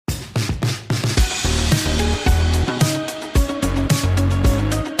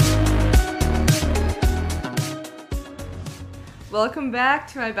Welcome back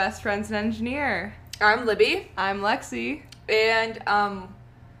to My Best Friend's an Engineer. I'm Libby. I'm Lexi. And,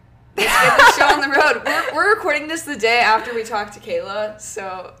 let's get the show on the road. We're recording this the day after we talked to Kayla,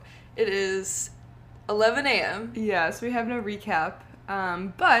 so it is 11 a.m. Yes, we have no recap,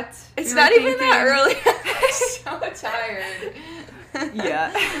 but... It's not even that early. I'm so tired.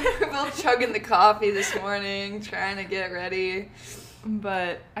 Yeah. We're both chugging the coffee this morning, trying to get ready.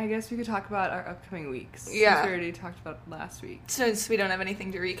 But I guess we could talk about our upcoming weeks. Yeah. Since we already talked about it last week. Since we don't have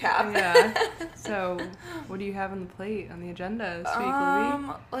anything to recap. Yeah. So, what do you have on the plate, on the agenda this week,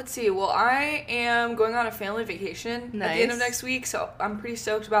 Libby? Let's see. Well, I am going on a family vacation at the end of next week, so I'm pretty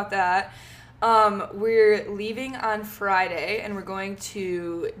stoked about that. We're leaving on Friday, and we're going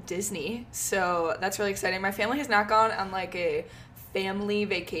to Disney, so that's really exciting. My family has not gone on, like, a family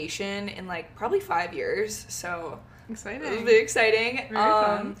vacation in, like, probably 5 years, so... Exciting. It was very exciting. Very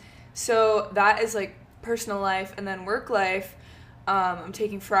fun. So that is like personal life, and then work life. I'm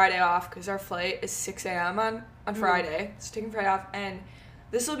taking Friday off because our flight is 6 a.m. on Friday. So taking Friday off, and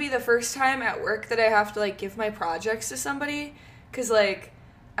this will be the first time at work that I have to like give my projects to somebody. Because like,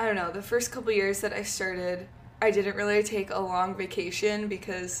 I don't know, the first couple years that I started, I didn't really take a long vacation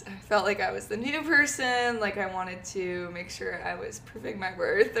because I felt like I was the new person. Like I wanted to make sure I was proving my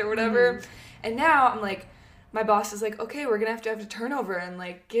worth or whatever. Mm-hmm. And now I'm like, my boss is like, okay, we're going to have a turnover and,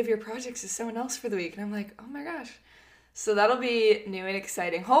 like, give your projects to someone else for the week. And I'm like, oh, my gosh. So that'll be new and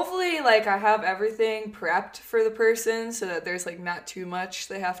exciting. Hopefully, like, I have everything prepped for the person so that there's, like, not too much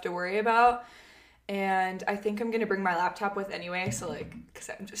they have to worry about. And I think I'm going to bring my laptop with anyway. So, like, because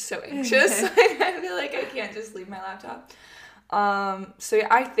I'm just so anxious. I feel like I can't just leave my laptop. So, yeah,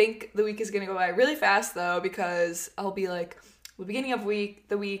 I think the week is going to go by really fast, though, because I'll be, like... the beginning of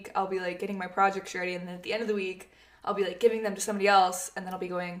the week, I'll be, like, getting my projects ready, and then at the end of the week, I'll be, like, giving them to somebody else, and then I'll be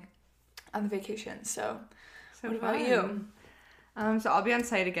going on the vacation. So what about you? So I'll be on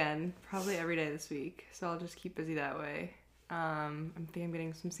site again, probably every day this week, so I'll just keep busy that way. I think I'm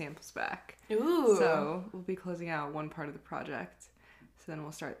getting some samples back. Ooh. So we'll be closing out one part of the project, so then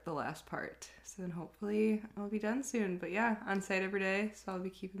we'll start the last part. So then hopefully I'll be done soon. But yeah, on site every day, so I'll be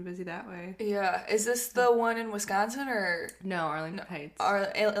keeping busy that way. Yeah. Is this the one in Wisconsin or? No, Arlington Heights.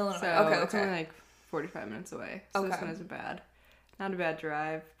 Illinois. So okay. It's only like 45 minutes away. So this one isn't bad. Not a bad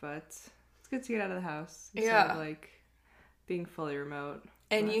drive, but it's good to get out of the house. Instead of like being fully remote.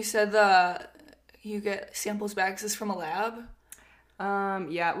 And you said you get samples back. Is this from a lab?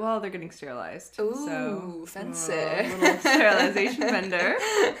 Yeah, well, they're getting sterilized. Ooh, so, fancy. A little sterilization vendor.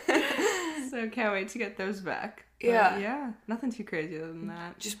 So can't wait to get those back. But yeah, nothing too crazy other than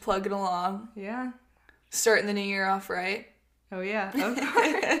that. Just plugging along. Yeah. Starting the new year off right. Oh yeah, of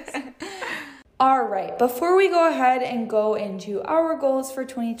course. All right, before we go ahead and go into our goals for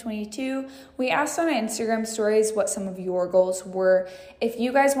 2022, we asked on our Instagram stories what some of your goals were. If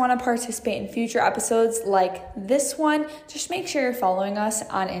you guys want to participate in future episodes like this one, just make sure you're following us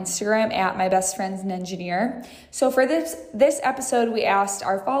on Instagram at My Best Friends and Engineer. So for this episode, we asked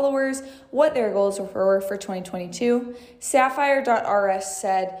our followers what their goals were for 2022. Sapphire.rs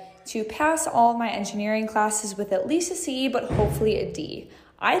said, to pass all of my engineering classes with at least a C, but hopefully a D.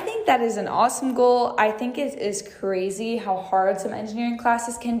 I think that is an awesome goal. I think it is crazy how hard some engineering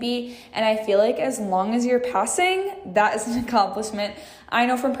classes can be, and I feel like as long as you're passing, that is an accomplishment. I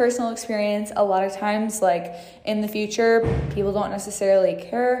know from personal experience, a lot of times, like, in the future, people don't necessarily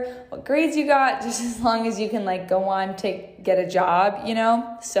care what grades you got, just as long as you can, like, go on to get a job, you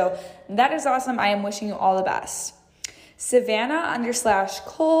know? So that is awesome. I am wishing you all the best.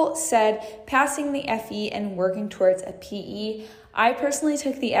 Savannah_Cole said, passing the FE and working towards a PE. I personally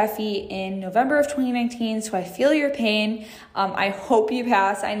took the FE in November of 2019, so I feel your pain. I hope you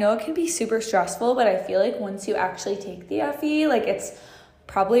pass. I know it can be super stressful, but I feel like once you actually take the FE, like it's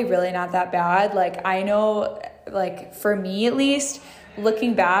probably really not that bad. Like I know, like for me at least,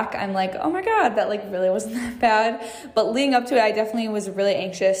 looking back, I'm like, oh my God, that like really wasn't that bad. But leading up to it, I definitely was really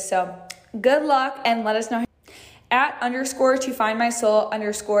anxious. So good luck and let us know. @_to_find_my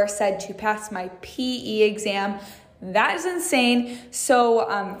soul_ said to pass my PE exam. That is insane. So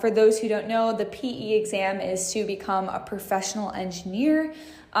for those who don't know, the PE exam is to become a professional engineer.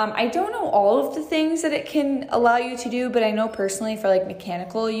 I don't know all of the things that it can allow you to do, but I know personally for like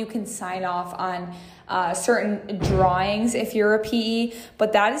mechanical, you can sign off on certain drawings if you're a PE,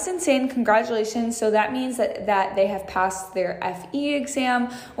 but that is insane. Congratulations. So that means that they have passed their FE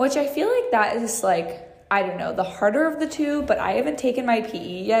exam, which I feel like that is like, I don't know, the harder of the two, but I haven't taken my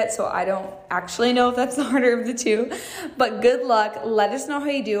PE yet, so I don't actually know if that's the harder of the two. But good luck. Let us know how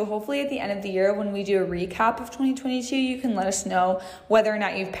you do. Hopefully at the end of the year, when we do a recap of 2022, you can let us know whether or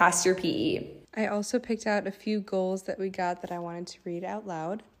not you've passed your PE. I also picked out a few goals that we got that I wanted to read out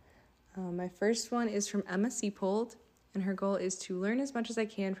loud. My first one is from Emma Seapold, and her goal is to learn as much as I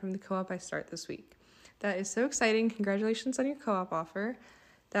can from the co-op I start this week. That is so exciting. Congratulations on your co-op offer.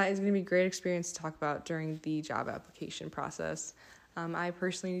 That is going to be a great experience to talk about during the job application process. I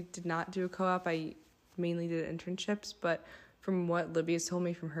personally did not do a co-op. I mainly did internships, but from what Libby's told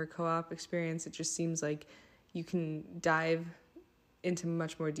me from her co-op experience, it just seems like you can dive into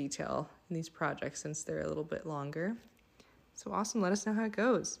much more detail in these projects since they're a little bit longer. So awesome. Let us know how it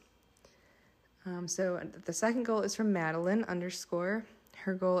goes. So the second goal is from Madeline _.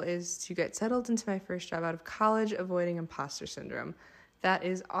 Her goal is to get settled into my first job out of college, avoiding imposter syndrome. That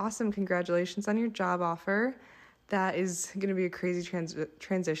is awesome. Congratulations on your job offer. That is going to be a crazy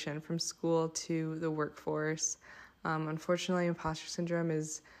transition from school to the workforce. Unfortunately, imposter syndrome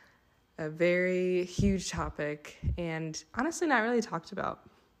is a very huge topic and honestly not really talked about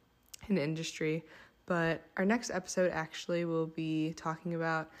in the industry. But our next episode actually will be talking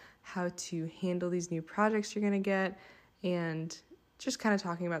about how to handle these new projects you're going to get and just kind of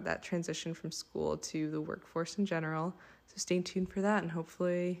talking about that transition from school to the workforce in general. So stay tuned for that, and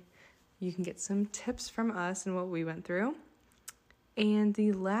hopefully you can get some tips from us and what we went through. And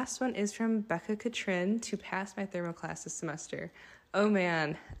the last one is from Becca Katrin, to pass my thermo class this semester. Oh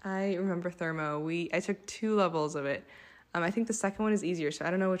man, I remember thermo. I took 2 levels of it. I think the second one is easier, so I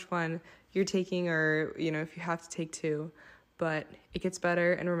don't know which one you're taking or, if you have to take 2. But it gets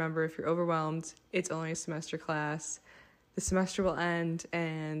better, and remember, if you're overwhelmed, it's only a semester class. The semester will end,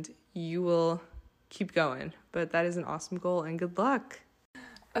 and you will keep going. But that is an awesome goal, and good luck.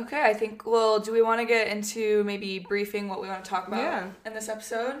 Okay, I think, do we want to get into maybe briefing what we want to talk about in this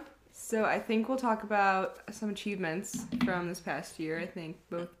episode? So I think we'll talk about some achievements from this past year, I think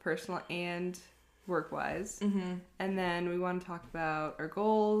both personal and work-wise. Mm-hmm. And then we want to talk about our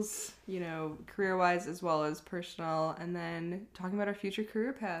goals, career-wise as well as personal, and then talking about our future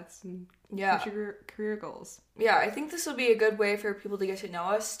career paths and future career goals. Yeah, I think this will be a good way for people to get to know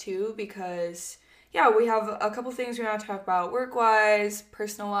us too, because we have a couple things we want to talk about work-wise,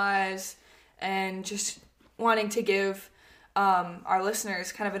 personal-wise, and just wanting to give our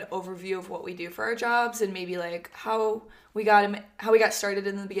listeners kind of an overview of what we do for our jobs and maybe like how we got started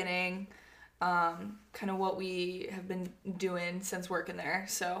in the beginning, kind of what we have been doing since working there.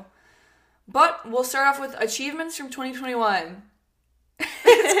 But we'll start off with achievements from 2021.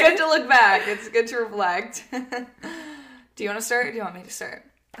 It's good to look back. It's good to reflect. Do you want to start or do you want me to start?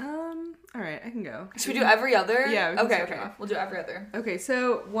 All right, I can go. Should we do every other? Yeah. Okay. We'll do every other. Okay,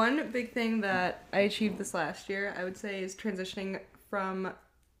 so one big thing that I achieved this last year, I would say, is transitioning from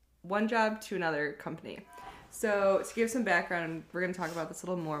one job to another company. So to give some background, we're going to talk about this a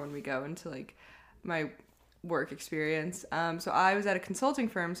little more when we go into like my work experience. So I was at a consulting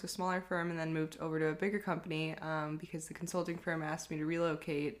firm, so a smaller firm, and then moved over to a bigger company because the consulting firm asked me to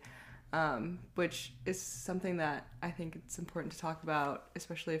relocate. Which is something that I think it's important to talk about,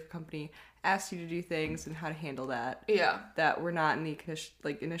 especially if a company asks you to do things and how to handle that. Yeah. That were not in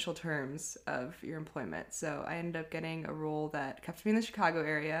the initial terms of your employment. So I ended up getting a role that kept me in the Chicago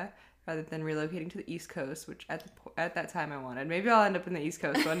area rather than relocating to the East Coast, which at that time I wanted. Maybe I'll end up in the East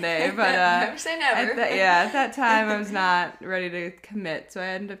Coast one day, but never say never. At that time I was not ready to commit. So I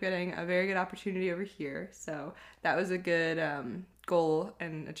ended up getting a very good opportunity over here. So that was a good goal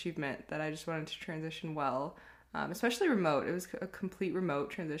and achievement that I just wanted to transition well, especially remote. It was a complete remote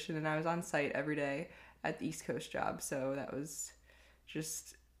transition, and I was on site every day at the East Coast job, so that was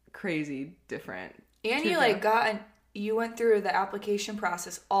just crazy different. And you went through the application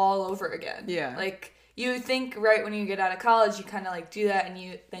process all over again. Yeah. Like, you think right when you get out of college, you kind of like do that,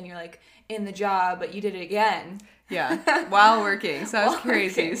 and then you're like in the job, but you did it again. Yeah, while working. So that was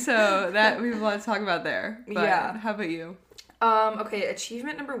crazy. So that we want to talk about there. But yeah. How about you? Okay,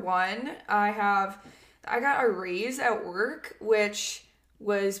 achievement number 1, I got a raise at work, which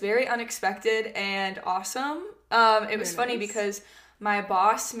was very unexpected and awesome. It was funny because my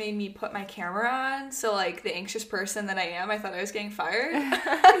boss made me put my camera on, so like the anxious person that I am, I thought I was getting fired.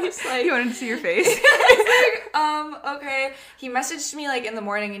 He's like, you wanted to see your face? Okay. He messaged me like in the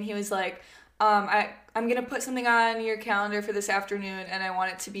morning and he was like, I'm gonna put something on your calendar for this afternoon and I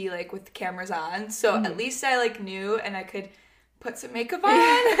want it to be like with the cameras on. So at least I like knew and I could put some makeup on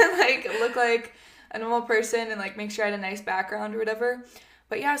and like look like a normal person and like make sure I had a nice background or whatever.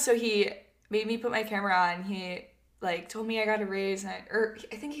 But yeah, so he made me put my camera on. He like told me I got a raise and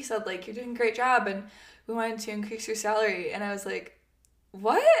I think he said like, you're doing a great job and we wanted to increase your salary. And I was like,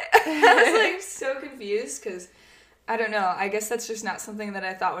 what? I was like so confused because I don't know. I guess that's just not something that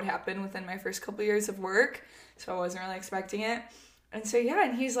I thought would happen within my first couple years of work. So I wasn't really expecting it. And so, yeah,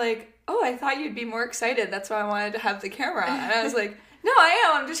 and he's like, oh, I thought you'd be more excited. That's why I wanted to have the camera. And I was like, no, I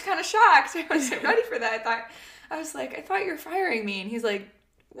am. I'm just kind of shocked. I wasn't ready for that. I thought you were firing me. And he's like,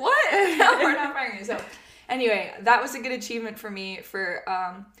 what? No, we're not firing you. So anyway, that was a good achievement for me for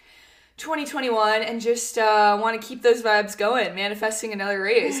 2021, and just want to keep those vibes going, manifesting another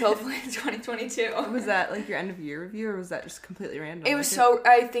raise, hopefully in 2022. Was that like your end of year review, or was that just completely random? It was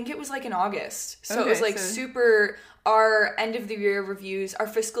I think it was like in August. So it was like super, our end of the year reviews, our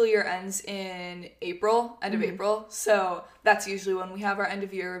fiscal year ends in April, end of April. So that's usually when we have our end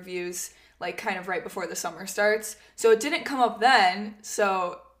of year reviews, like kind of right before the summer starts. So it didn't come up then.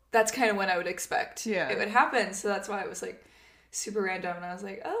 So that's kind of when I would expect it would happen. So that's why it was like super random, and I was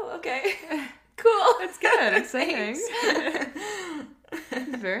like, oh, okay, cool. That's good. Exciting.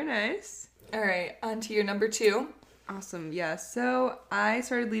 Very nice. All right, on to your number 2. Awesome. Yeah, so I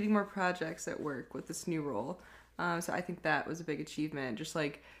started leading more projects at work with this new role. So I think that was a big achievement, just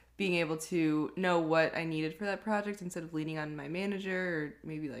like being able to know what I needed for that project instead of leaning on my manager or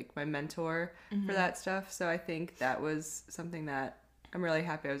maybe like my mentor for that stuff. So I think that was something that I'm really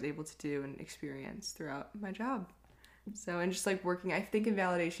happy I was able to do and experience throughout my job. So, and just like working, I think in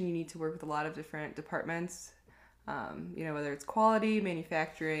validation, you need to work with a lot of different departments, whether it's quality,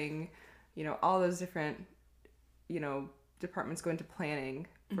 manufacturing, all those different, departments go into planning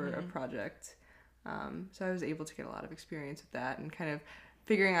for a project. So I was able to get a lot of experience with that and kind of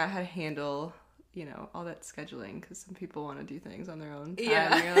figuring out how to handle, all that scheduling, because some people want to do things on their own time.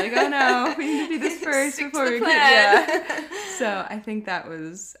 Yeah. And you're like, oh no, we need to do this first before we can. So I think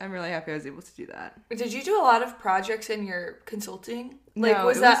I'm really happy I was able to do that. Did you do a lot of projects in your consulting? Like, no,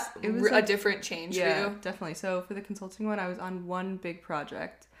 was a different change for you? Yeah, definitely. So for the consulting one, I was on one big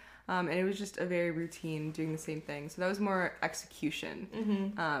project. And it was just a very routine, doing the same thing. So that was more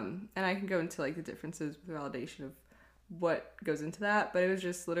execution. And I can go into like the differences with validation of what goes into that. But it was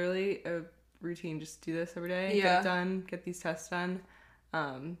just literally a routine, just do this every day, get it done, get these tests done,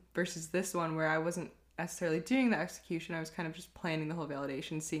 versus this one where I wasn't necessarily doing the execution. I was kind of just planning the whole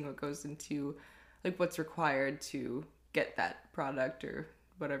validation, seeing what goes into like what's required to get that product or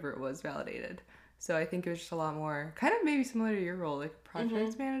whatever it was validated. So I think it was just a lot more kind of maybe similar to your role, like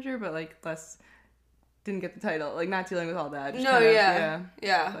project manager, but like less, didn't get the title, like not dealing with all that. Just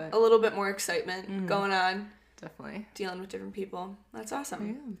a little bit more excitement going on. Definitely. Dealing with different people. That's awesome.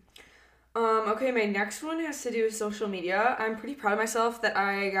 Yeah. Okay, my next one has to do with social media. I'm pretty proud of myself that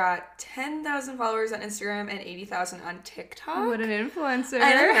I got 10,000 followers on Instagram and 80,000 on TikTok. What an influencer.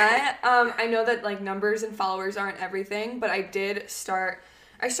 I know that. I know that like numbers and followers aren't everything, but I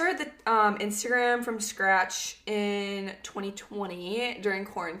started the Instagram from scratch in 2020 during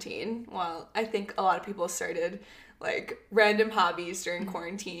quarantine. Well, I think a lot of people started like random hobbies during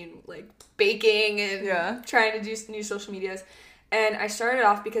quarantine, like baking and trying to do new social medias. And I started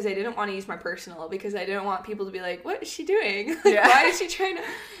off because I didn't want to use my personal, because I didn't want people to be like, what is she doing? Why is she trying to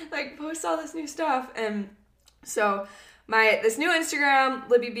like post all this new stuff? And so this new Instagram,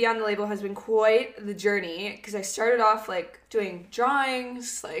 Libby Beyond the Label, has been quite the journey, because I started off like doing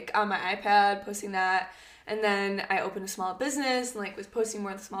drawings like on my iPad, posting that, and then I opened a small business and like was posting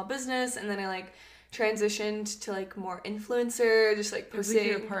more of the small business, and then I like transitioned to like more influencer, just like posting. It was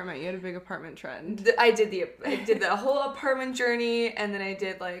like your apartment. You had a big apartment trend. I did the whole apartment journey, and then I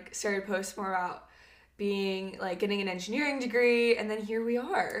started posting more about being like getting an engineering degree, and then here we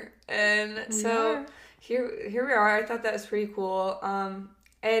are. And here we are. I thought that was pretty cool.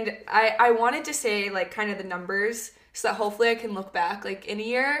 And I wanted to say like kind of the numbers, so that hopefully I can look back like in a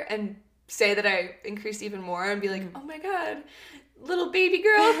year and say that I increased even more and be like, oh my god, little baby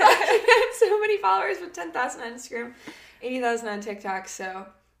girl, had so many followers with 10,000 on Instagram, 80,000 on TikTok. So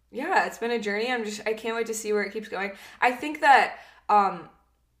yeah, it's been a journey. I can't wait to see where it keeps going. I think that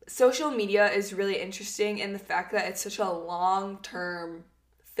social media is really interesting in the fact that it's such a long-term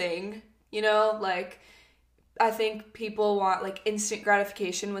thing, like I think people want like instant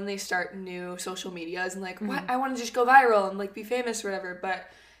gratification when they start new social medias and like, what, I want to just go viral and like be famous or whatever, but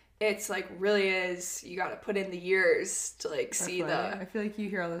it's like really is, you gotta put in the years to like see I feel like you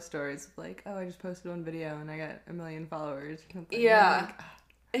hear all those stories of like, oh, I just posted one video and I got 1 million followers or something. Yeah.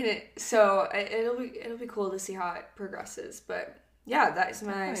 And it'll be cool to see how it progresses. But yeah, that is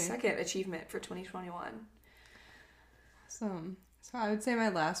my second achievement for 2021. Awesome. So I would say my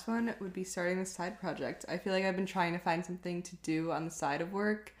last one would be starting this side project. I feel like I've been trying to find something to do on the side of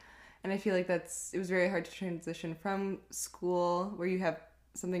work, and I feel like it was very hard to transition from school where you have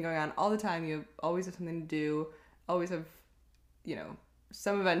something going on all the time. You always have something to do, always have,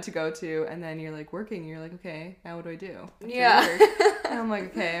 some event to go to, and then you're like working, and you're like, okay, now what do I do? And I'm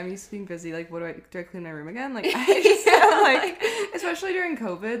like, okay, I'm used to being busy. Like, what do I clean my room again? Like, I just like, especially during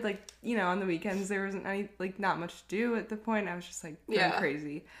COVID, like, you know, on the weekends, there wasn't any, like, not much to do at the point. I was just, like, going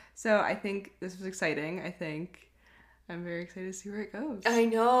crazy. So I think this was exciting. I'm very excited to see where it goes. I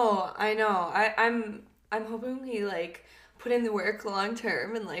know. I'm hoping we, like, put in the work long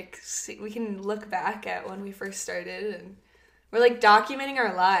term and, like, we can look back at when we first started and we're, like, documenting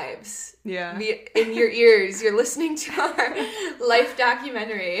our lives. Yeah. In your ears, you're listening to our life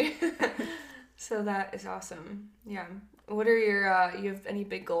documentary. So that is awesome. Yeah. What are your, you have any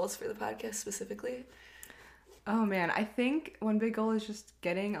big goals for the podcast specifically? Oh, man. I think one big goal is just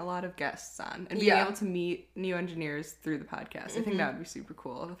getting a lot of guests on and being able to meet new engineers through the podcast. I think that would be super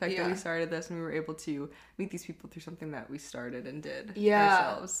cool. The fact that we started this and we were able to meet these people through something that we started and did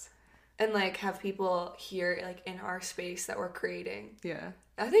ourselves. And, like, have people here, like, in our space that we're creating. Yeah.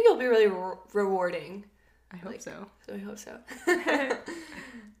 I think it'll be really rewarding. I hope so. So I hope so.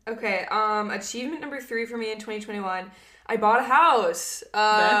 Okay, achievement number 3 for me in 2021. I bought a house.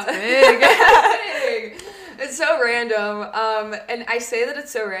 That's big. It's so random. And I say that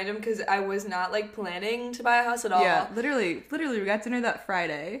it's so random because I was not, like, planning to buy a house at all. Yeah, literally, we got dinner that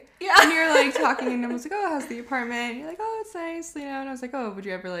Friday. Yeah. And you're, like, talking, and I was like, oh, how's the apartment? And you're like, oh, it's nice, you know? And I was like, oh, would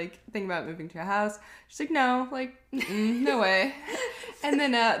you ever, like, think about moving to a house? She's like, no, like, no way. And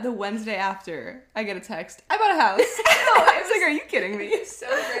then the Wednesday after, I get a text, I bought a house. I was like, are you kidding me? It's so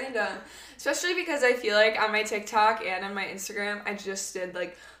random. Especially because I feel like on my TikTok and on my Instagram, I just did,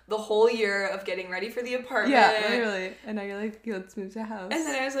 like, the whole year of getting ready for the apartment. Yeah, literally. And now you're like, let's move to a house. And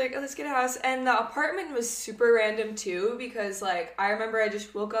then I was like, oh, let's get a house. And the apartment was super random, too, because, like, I remember I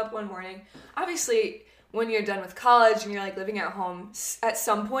just woke up one morning. Obviously, when you're done with college and you're, like, living at home, at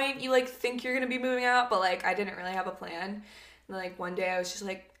some point, you, like, think you're going to be moving out. But, like, I didn't really have a plan. And, like, one day I was just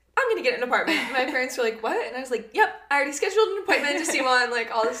like, I'm going to get an apartment. And my parents were like, what? And I was like, yep, I already scheduled an appointment to see one,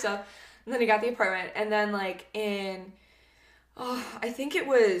 like, all this stuff. And then I got the apartment. And then, like, I think it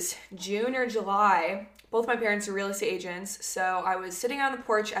was June or July, both my parents are real estate agents, so I was sitting on the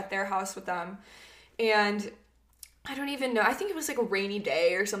porch at their house with them, and I don't even know, I think it was like a rainy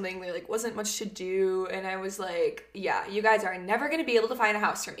day or something, there like wasn't much to do, and I was like, yeah, you guys are never going to be able to find a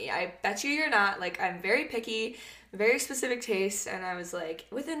house for me, I bet you're not, like, I'm very picky, very specific taste, and I was like,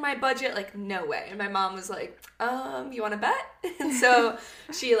 within my budget, like, no way. And my mom was like, you want to bet? And so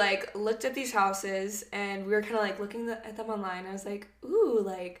she, like, looked at these houses, and we were kind of, like, looking at them online. I was like, ooh,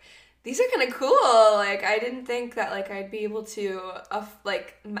 like, these are kind of cool. Like, I didn't think that, like, I'd be able to,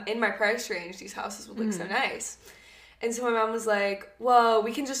 like, in my price range, these houses would look so nice. And so my mom was like, well,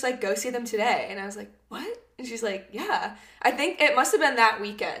 we can just, like, go see them today. And I was like, what? And she's like, yeah. I think it must have been that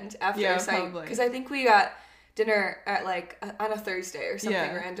weekend after probably. Because I think we got dinner at, like, on a Thursday or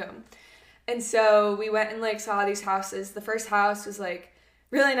something random. And so we went and, like, saw these houses. The first house was, like,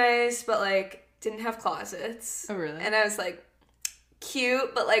 really nice, but, like, didn't have closets. Oh, really? And I was like,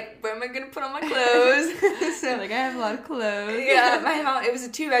 cute, but, like, where am I going to put all my clothes? So, like, I have a lot of clothes. Yeah, my mom, it was a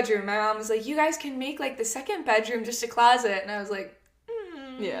 2-bedroom. My mom was like, you guys can make, like, the second bedroom just a closet. And I was like,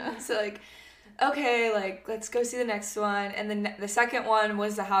 Yeah. So, like, okay, like, let's go see the next one. And then the second one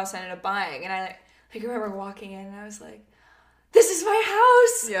was the house I ended up buying. And I remember walking in and I was like, this is my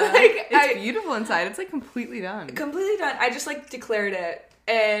house. Yeah. Like, it's beautiful inside. It's, like, completely done. Completely done. I just, like, declared it.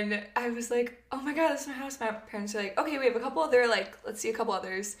 And I was like, oh my God, this is my house. My parents were like, okay, we have a couple other, like, let's see a couple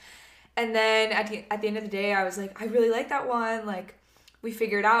others. And then at the end of the day, I was like, I really like that one. Like, we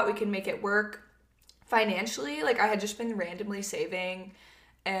figured out we can make it work financially. Like, I had just been randomly saving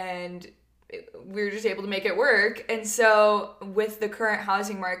and we were just able to make it work. And so with the current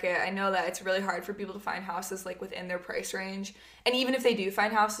housing market, I know that it's really hard for people to find houses, like, within their price range. And even if they do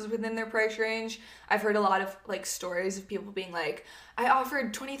find houses within their price range, I've heard a lot of, like, stories of people being like, I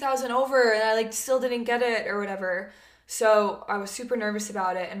offered $20,000 over and I, like, still didn't get it or whatever. So I was super nervous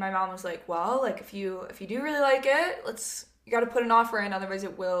about it. And my mom was like, well, like, if you do really like it, you got to put an offer in, otherwise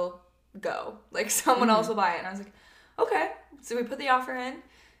it will go. Like, someone else will buy it. And I was like, okay. So we put the offer in.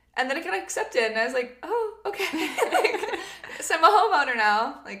 And then it got accepted, and I was like, oh, okay. Like, so I'm a homeowner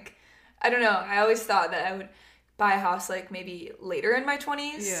now. Like, I don't know. I always thought that I would buy a house, like, maybe later in my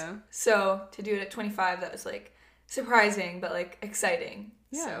 20s. Yeah. So to do it at 25, that was, like, surprising, but, like, exciting.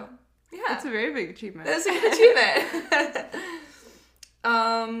 Yeah. So, yeah. That's a very big achievement. That's a good achievement.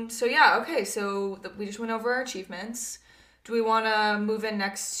 So, yeah, okay. So we just went over our achievements. Do we want to move in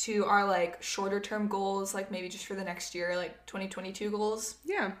next to our, like, shorter term goals, like maybe just for the next year, like 2022 goals?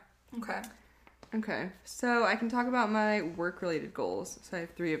 Yeah. Okay. So I can talk about my work-related goals. So I have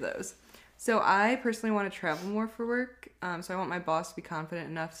 3 of those. So I personally want to travel more for work. So I want my boss to be confident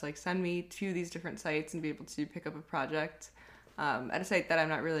enough to, like, send me to these different sites and be able to pick up a project. at a site that I'm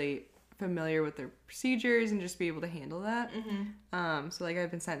not really familiar with their procedures and just be able to handle that. So like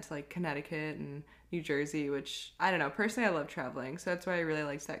I've been sent to like Connecticut and New Jersey, which I don't know, personally I love traveling, so that's why I really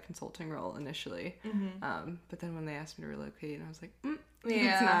liked that consulting role initially. But then when they asked me to relocate, and I was like,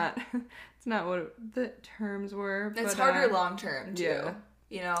 it's not what the terms were. It's harder long term too. Yeah.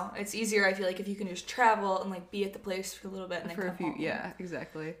 You know, it's easier, I feel like, if you can just travel and like be at the place for a little bit and then come home. Yeah,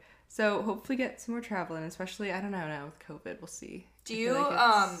 exactly. So hopefully get some more traveling, especially, I don't know, now with COVID, we'll see. Do you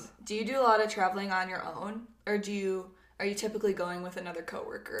do a lot of traveling on your own, or are you typically going with another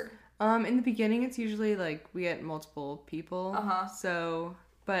coworker? In the beginning, it's usually like we get multiple people. So,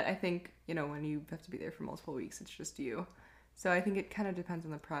 but I think, you know, when you have to be there for multiple weeks, it's just you. So I think it kind of depends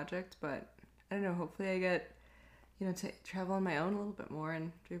on the project, but I don't know, hopefully I get, you know, to travel on my own a little bit more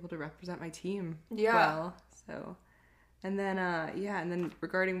and be able to represent my team well. So, and then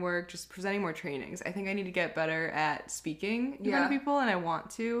regarding work, just presenting more trainings. I think I need to get better at speaking in front of people, and I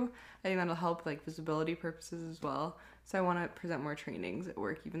want to. I think that'll help like visibility purposes as well. So I want to present more trainings at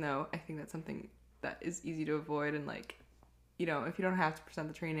work, even though I think that's something that is easy to avoid. And like, you know, if you don't have to present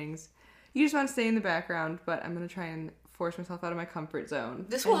the trainings, you just want to stay in the background. But I'm going to try and force myself out of my comfort zone.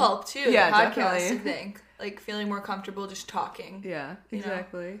 This will help too. Yeah, the podcast, definitely. I think. Like feeling more comfortable just talking. Yeah,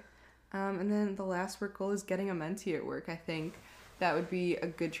 exactly. And then the last work goal is getting a mentee at work. I think that would be a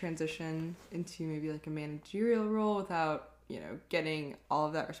good transition into maybe like a managerial role without, you know, getting all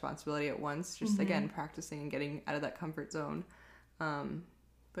of that responsibility at once. Just again, practicing and getting out of that comfort zone.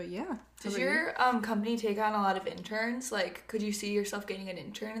 But yeah. Does your company take on a lot of interns? Like, could you see yourself getting an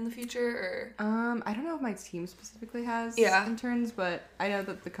intern in the future, or? I don't know if my team specifically has interns, but I know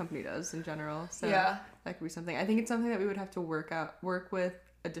that the company does in general. So that could be something. I think it's something that we would have to work with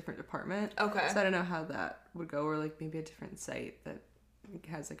a different department. Okay. So I don't know how that would go, or like maybe a different site that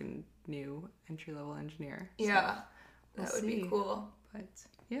has like a new entry-level engineer. Yeah. So that would be cool. But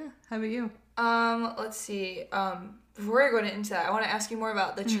yeah, how about you? Let's see. Before I go into that, I want to ask you more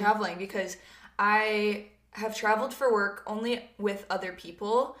about the traveling, because I have traveled for work only with other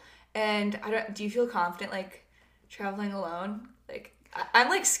people, and do you feel confident like traveling alone? Like I'm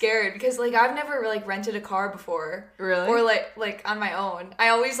like scared because like I've never like rented a car before. Really? Or like on my own. I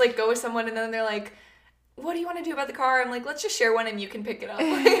always like go with someone and then they're like, what do you want to do about the car? I'm like, let's just share one and you can pick it up. Like,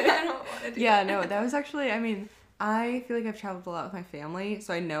 I don't want to do that. No, that was actually, I mean, I feel like I've traveled a lot with my family,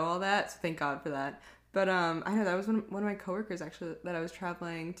 so I know all that, so thank God for that. But I know that was one of my coworkers actually that I was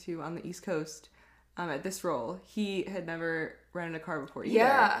traveling to on the East Coast at this role. He had never rented a car before either.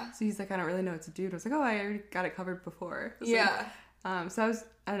 Yeah. So he's like, I don't really know what to do. And I was like, oh, I already got it covered before. Yeah. Like, so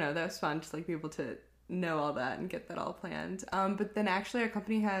I don't know, that was fun to like be able to know all that and get that all planned. But then actually our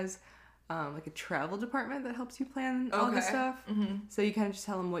company has like a travel department that helps you plan all this stuff. So you kind of just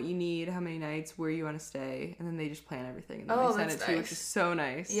tell them what you need, how many nights, where you want to stay, and then they just plan everything and then they send it to you, which is so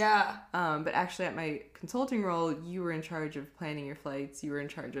nice. Yeah. But actually at my consulting role, you were in charge of planning your flights, you were in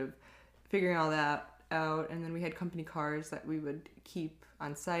charge of figuring all that out, and then we had company cars that we would keep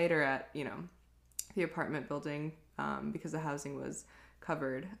on site or at, you know, the apartment building because the housing was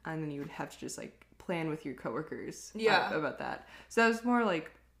covered, and then you would have to just like plan with your coworkers about that. So that was more like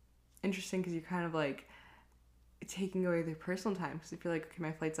interesting because you're kind of like taking away their personal time, because if you're like, okay,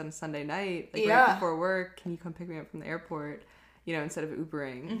 my flight's on a Sunday night, like right before work, can you come pick me up from the airport, you know, instead of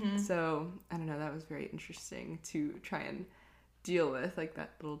Ubering. So I don't know, that was very interesting to try and deal with, like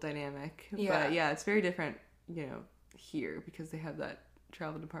that little dynamic. But yeah, it's very different, you know, here because they have that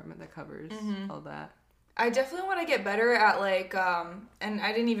travel department that covers all that. I definitely want to get better at like, and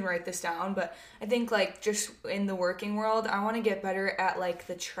I didn't even write this down, but I think like just in the working world, I want to get better at like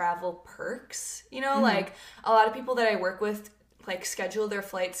the travel perks, you know, like a lot of people that I work with like schedule their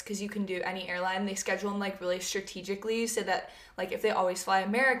flights, because you can do any airline, they schedule them like really strategically so that like if they always fly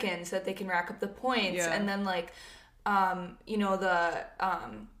American, so that they can rack up the points. And then like, you know, the,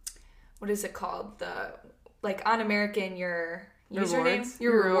 what is it called? The, like on American, your username,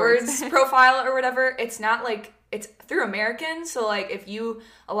 your rewards profile or whatever, it's not like, it's through American, so like if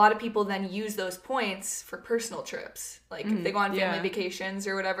a lot of people then use those points for personal trips, like if they go on family vacations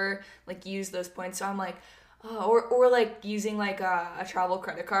or whatever, like use those points. So I'm like, or like using like a travel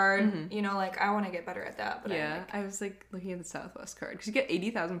credit card, you know, like I want to get better at that. But I was like looking at the Southwest card because you get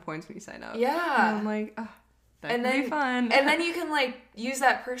 80,000 points when you sign up. Yeah, and I'm like, that could be fun. And then you can like use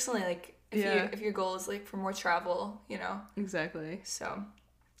that personally, like if your goal is like for more travel, you know. Exactly. So,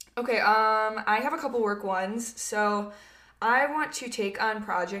 okay, I have a couple work ones. So I want to take on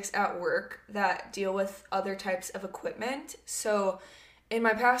projects at work that deal with other types of equipment. So in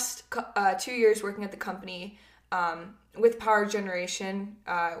my past 2 years working at the company, with power generation,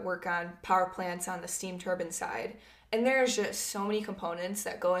 work on power plants on the steam turbine side. And there's just so many components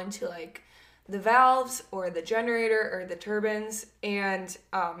that go into like the valves or the generator or the turbines. And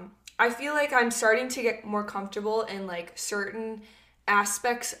I feel like I'm starting to get more comfortable in like certain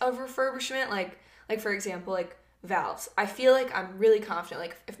aspects of refurbishment. Like for example, like valves. I feel like I'm really confident.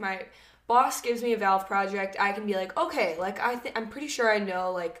 Like if my boss gives me a valve project, I can be like, okay, like I'm pretty sure I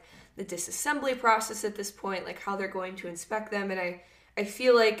know like the disassembly process at this point, like how they're going to inspect them. And I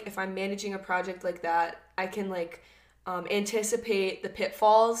feel like if I'm managing a project like that, I can like anticipate the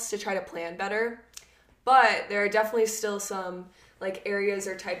pitfalls to try to plan better. But there are definitely still some like areas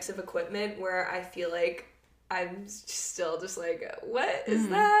or types of equipment where I feel like I'm still just like, what is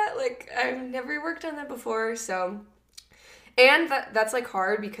that? Like, I've never worked on that before. So, and that's like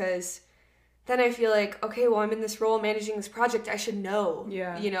hard because then I feel like, okay, well, I'm in this role managing this project. I should know,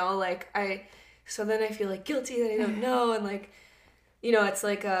 you know, like so then I feel like guilty that I don't know. And like, you know, it's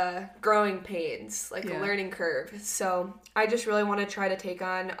like growing pains, like a learning curve. So I just really want to try to take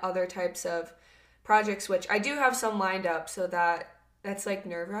on other types of projects, which I do have some lined up, so that's like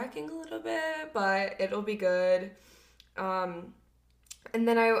nerve-wracking a little bit, but it'll be good. And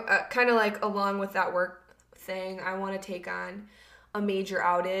then I kind of like along with that work thing, I want to take on a major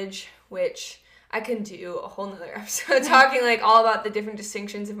outage, which I can do a whole nother episode talking like all about the different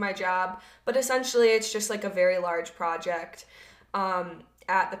distinctions of my job. But essentially it's just like a very large project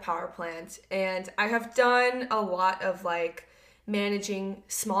at the power plant. And I have done a lot of like managing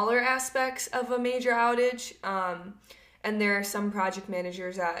smaller aspects of a major outage. And there are some project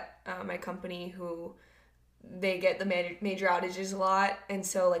managers at my company who they get the major outages a lot. And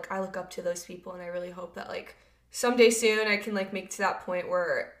so like I look up to those people, and I really hope that like someday soon I can like make to that point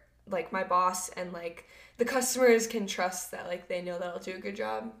where like my boss and like the customers can trust that like they know that I'll do a good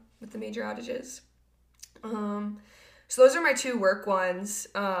job with the major outages. So those are my two work ones.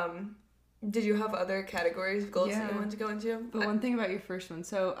 Did you have other categories of goals that you wanted to go into? But one thing about your first one,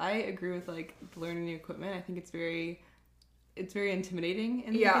 so I agree with like learning new equipment. I think it's very intimidating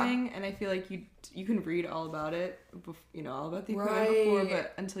in the beginning, and I feel like you can read all about it, you know, all about the equipment before,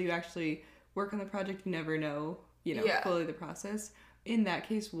 but until you actually work on the project, you never know, you know, fully the process. In that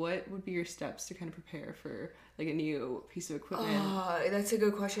case, what would be your steps to kind of prepare for like a new piece of equipment? That's a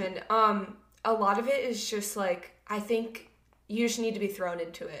good question. A lot of it is just like, I think you just need to be thrown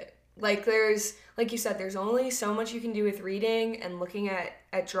into it. Like there's, like you said, there's only so much you can do with reading and looking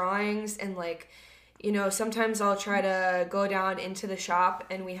at drawings, and like, you know, sometimes I'll try to go down into the shop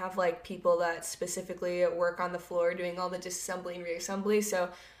and we have like people that specifically work on the floor doing all the disassembly and reassembly. So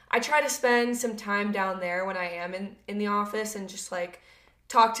I try to spend some time down there when I am in the office and just like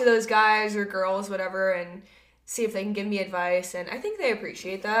talk to those guys or girls, whatever, and see if they can give me advice. And I think they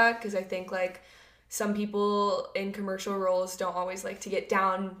appreciate that, because I think like some people in commercial roles don't always like to get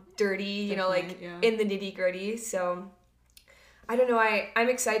down dirty, you know, like in the nitty gritty. So I don't know, I'm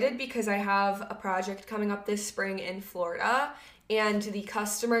excited because I have a project coming up this spring in Florida, and the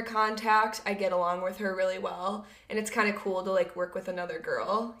customer contact, I get along with her really well, and it's kind of cool to like work with another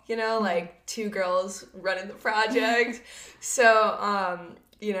girl, you know, like two girls running the project. So,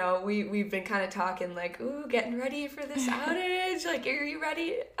 you know, we've been kind of talking like, ooh, getting ready for this outage. Like, are you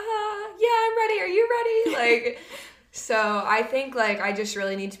ready? Yeah, I'm ready. Are you ready? Like, so I think like I just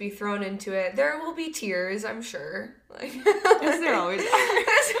really need to be thrown into it. There will be tears, I'm sure. Like, as there always are.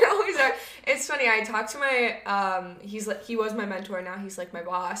 As there always are. It's funny. I talked to my he was my mentor. Now he's like my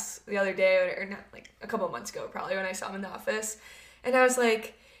boss. The other day, or not, like a couple of months ago, probably, when I saw him in the office, and I was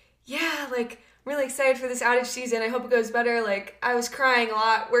like, yeah, like, I'm really excited for this outage season. I hope it goes better. Like, I was crying a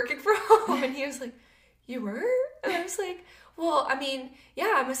lot working from home, and he was like, you were? And I was like, well, I mean,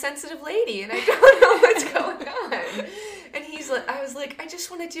 yeah, I'm a sensitive lady, and I don't know what's going on. And he's like, I was like, I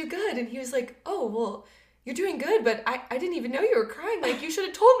just want to do good. And he was like, oh, well, you're doing good, but I didn't even know you were crying. Like, you should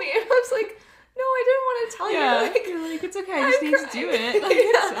have told me. And I was like, no, I didn't want to tell you. Like, you're like, it's okay, I just need to do it. Like,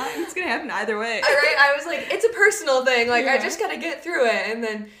 it's going to happen either way. Right? I was like, it's a personal thing. Like, I just got to get through it and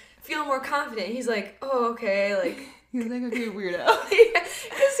then feel more confident. He's like, oh, okay, like... He's like, okay, weirdo.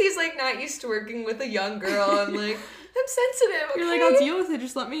 Because he's, like, not used to working with a young girl. I'm like, I'm sensitive, okay? You're like, I'll deal with it,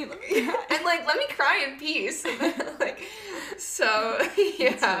 just let me cry. And, like, let me cry in peace. Like, so,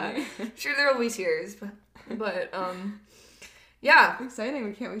 yeah. Sure, there will be tears, but, yeah. Exciting.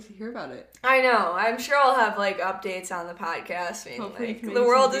 We can't wait to hear about it. I know. I'm sure I'll have, like, updates on the podcast. Being like, the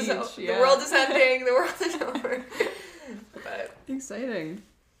world is ending. The world is over. But exciting.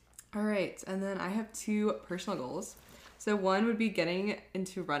 All right, and then I have two personal goals. So one would be getting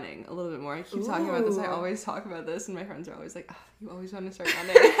into running a little bit more. I keep talking about this. I always talk about this, and my friends are always like, oh, you always want to start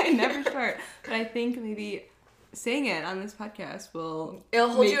running. I never start. But I think maybe saying it on this podcast will... It'll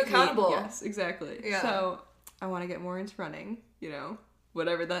hold you accountable. Yes, exactly. Yeah. So I want to get more into running,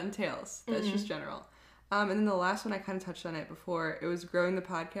 whatever that entails. That's just general. And then the last one, I kind of touched on it before. It was growing the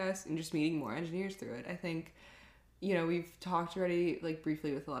podcast and just meeting more engineers through it. I think, we've talked already, like,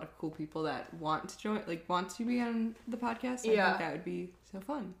 briefly with a lot of cool people that want to join, like, want to be on the podcast. I think that would be so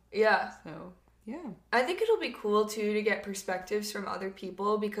fun. Yeah. So, yeah. I think it'll be cool, too, to get perspectives from other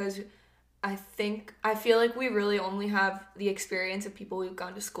people because I feel like we really only have the experience of people we've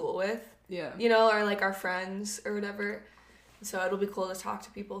gone to school with. Yeah. Or, like, our friends or whatever. So it'll be cool to talk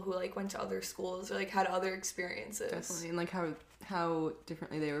to people who, like, went to other schools or, like, had other experiences. Definitely. And, like, how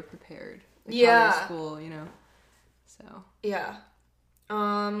differently they were prepared. Like, yeah. How their school, So. Yeah.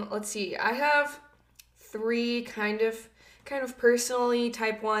 Let's see. I have 3 kind of personally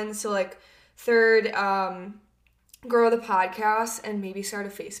type ones. So, like, third, grow the podcast and maybe start a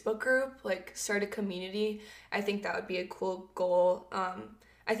Facebook group, like, start a community. I think that would be a cool goal.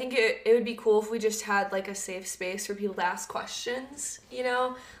 I think it would be cool if we just had, like, a safe space for people to ask questions,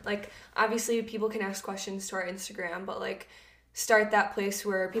 Like, obviously, people can ask questions to our Instagram, but, like, start that place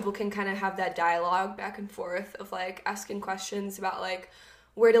where people can kind of have that dialogue back and forth of, like, asking questions about, like,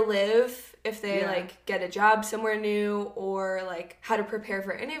 where to live if they, like, get a job somewhere new or, like, how to prepare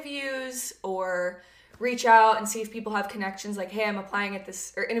for interviews or reach out and see if people have connections, like, hey, I'm applying at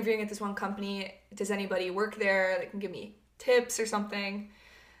this or interviewing at this one company. Does anybody work there that can give me tips or something?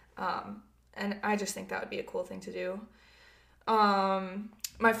 And I just think that would be a cool thing to do.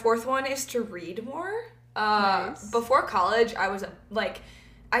 My 4th one is to read more. Nice. Before college, I was, like,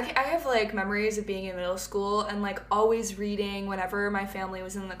 I have, like, memories of being in middle school and, like, always reading whenever my family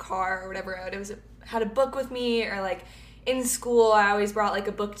was in the car or whatever. I had a book with me or, like, in school, I always brought, like,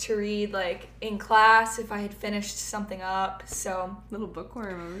 a book to read, like, in class if I had finished something up, so. Little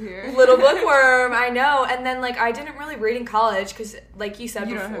bookworm over here. Little bookworm, I know. And then, like, I didn't really read in college because, like you said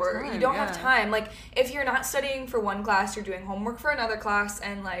before, you don't have time. Like, if you're not studying for one class, you're doing homework for another class,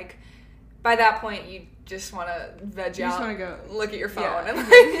 and, like, by that point, you just want to veg out. You just want to go look at your phone. Yeah. And,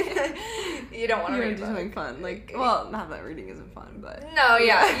 like, you don't want to read. Do something fun. Like, well, not that reading isn't fun, but. No,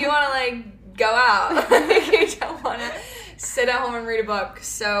 yeah. You want to, like, go out. You don't want to sit at home and read a book.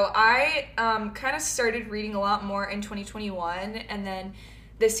 So I kind of started reading a lot more in 2021, and then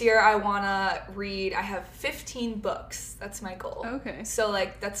this year I want to read, I have 15 books. That's my goal. Okay. So,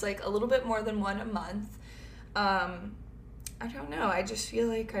 like, that's, like, a little bit more than one a month. I don't know. I just feel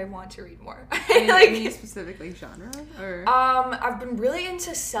like I want to read more. Any specific, like, genre? Or? I've been really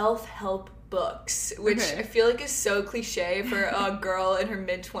into self-help books, which I feel like is so cliche for a girl in her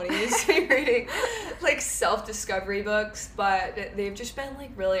mid-20s to be reading, like, self-discovery books, but they've just been, like,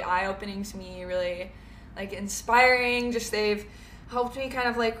 really eye-opening to me, really, like, inspiring. Just they've helped me kind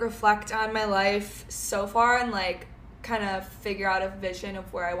of, like, reflect on my life so far and, like, kind of figure out a vision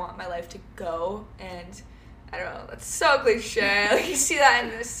of where I want my life to go. And I don't know, that's so cliche. Like, you see that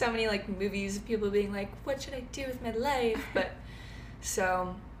in so many, like, movies of people being like, what should I do with my life? But,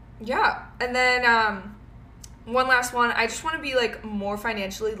 so, yeah. And then, one last one, I just want to be, like, more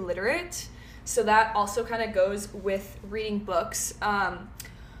financially literate. So that also kind of goes with reading books. I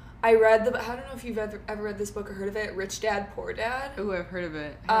don't know if you've ever read this book or heard of it, Rich Dad, Poor Dad. Oh, I've heard of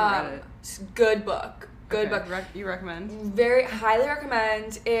it. I haven't read it. It's a good book. Good book. You recommend? Very highly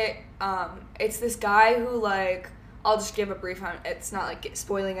recommend it. It's this guy who, like, I'll just give a brief on. It's not like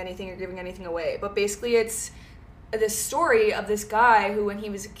spoiling anything or giving anything away, but basically it's this story of this guy who, when he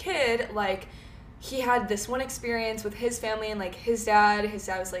was a kid, like, he had this one experience with his family and, like, his dad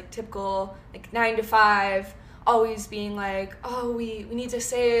was, like, typical, like, 9 to 5, always being like, oh, we need to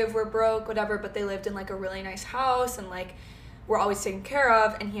save, we're broke, whatever, but they lived in, like, a really nice house and, like, were always taken care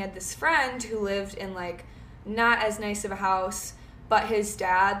of. And he had this friend who lived in, like, not as nice of a house, but his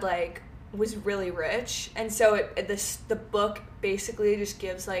dad, like, was really rich. And so the book basically just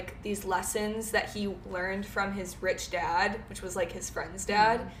gives, like, these lessons that he learned from his rich dad, which was, like, his friend's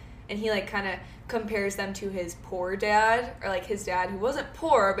dad. And he, like, kind of compares them to his poor dad, or, like, his dad who wasn't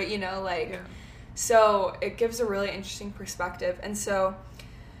poor, but, so it gives a really interesting perspective. And so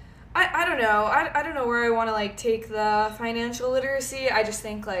I don't know. I don't know where I want to, like, take the financial literacy. I just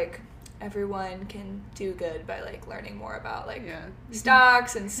think, like, everyone can do good by, like, learning more about, like,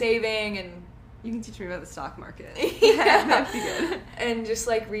 stocks and saving, and you can teach me about the stock market. Yeah. That'd be good. And just,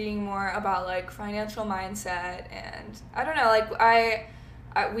 like, reading more about, like, financial mindset. And I don't know, like,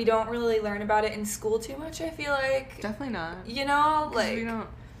 we don't really learn about it in school too much, I feel like. Definitely not. Like, we don't.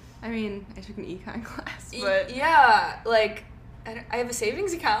 I mean, I took an econ class, but yeah, like, I have a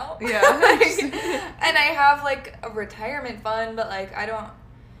savings account. Yeah. And I have, like, a retirement fund, but, like, I don't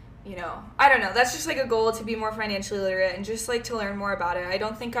know. That's just, like, a goal to be more financially literate and just, like, to learn more about it. I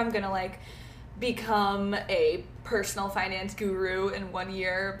don't think I'm gonna, like, become a personal finance guru in 1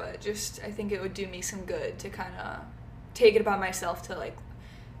 year, but just I think it would do me some good to kind of take it upon myself to like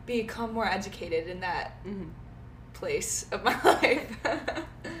become more educated in that place of my life.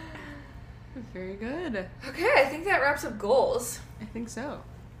 Very good. Okay, I think that wraps up goals. I think so.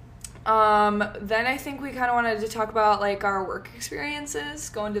 Then I think we kind of wanted to talk about like our work experiences,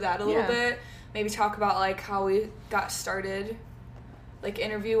 go into that a little bit, maybe talk about like how we got started, like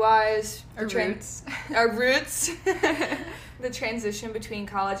interview-wise. Our roots. Our roots. The transition between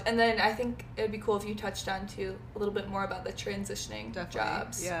college. And then I think it'd be cool if you touched on too a little bit more about the transitioning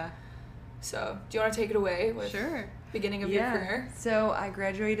jobs. Yeah. So do you want to take it away with beginning of your career? So I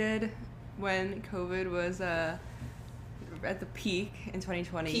graduated when COVID was at the peak in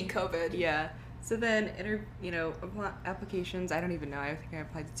 2020. Peak COVID. Yeah. So then, applications, I don't even know. I think I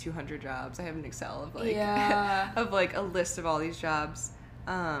applied to 200 jobs. I have an Excel of of like a list of all these jobs.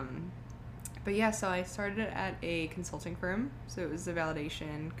 But yeah, so I started at a consulting firm. So it was a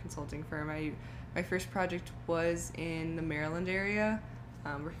validation consulting firm. My first project was in the Maryland area,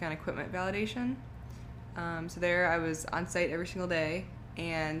 working on equipment validation. So there I was on site every single day,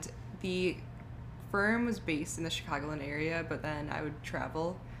 and the firm was based in the Chicagoland area, but then I would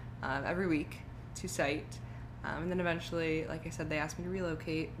travel every week to site. And then eventually, like I said, they asked me to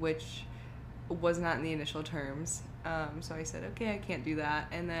relocate, which was not in the initial terms. So I said, okay, I can't do that.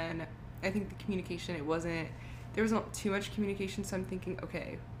 And then I think the communication, there wasn't too much communication, so I'm thinking,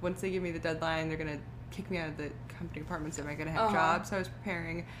 okay, once they give me the deadline, they're going to kick me out of the company departments. Am I going to have jobs? So I was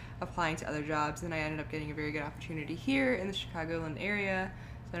applying to other jobs, and I ended up getting a very good opportunity here in the Chicagoland area.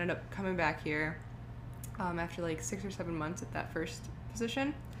 So I ended up coming back here after like 6 or 7 months at that first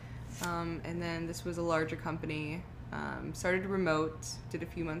position. And then this was a larger company. Started remote, did a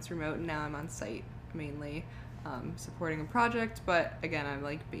few months remote, and now I'm on site mainly, supporting a project, but again, I'm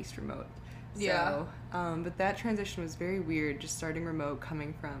like based remote. So, but that transition was very weird, just starting remote,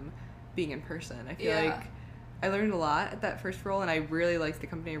 coming from being in person. I feel like I learned a lot at that first role, and I really liked the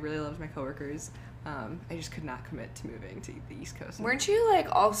company. I really loved my coworkers. I just could not commit to moving to the East Coast. Weren't you like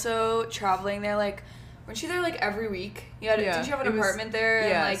also traveling there like? Weren't you there like every week? Did you have an apartment there?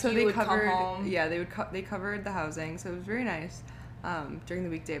 Yeah, and, like, so you they would covered. Come home? Yeah, they covered the housing, so it was very nice during the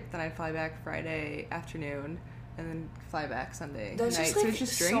weekday. But then I'd fly back Friday afternoon, and then fly back Sunday That's night. Just, like, so it's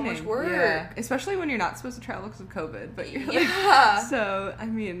just draining. So much work. Yeah, especially when you're not supposed to travel because of COVID. But you're like, so I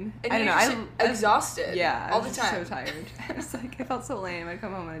mean, and I don't know. I'm exhausted. Yeah, all I was the time. So tired. It's like I felt so lame. I'd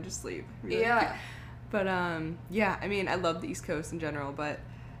come home and I'd just sleep. Really. Yeah. But yeah, I mean, I love the East Coast in general, but.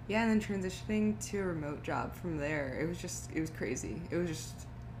 Yeah, and then transitioning to a remote job from there, it was crazy. It was just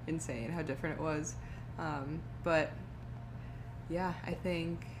insane how different it was. But yeah, I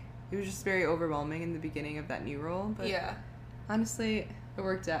think it was just very overwhelming in the beginning of that new role. But honestly, it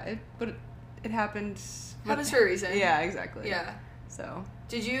worked out. It happened. Happens for a reason. Yeah, exactly. Yeah. So.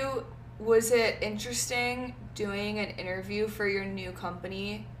 Was it interesting doing an interview for your new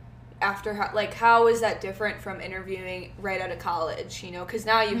company? After how is that different from interviewing right out of college, because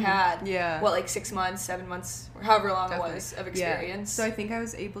now you had 6 months, 7 months, or however long it was of experience. So I think I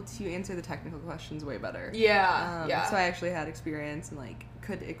was able to answer the technical questions way better. So I actually had experience and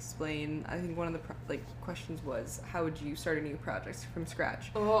could explain. I think one of the questions was, how would you start a new project from scratch?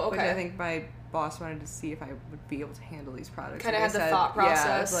 Oh, okay. Which I think my boss wanted to see if I would be able to handle these projects. Kind of had the thought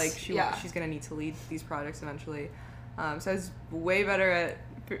process. She's going to need to lead these projects eventually. So I was way better at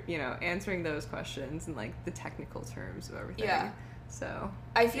answering those questions and the technical terms of everything. So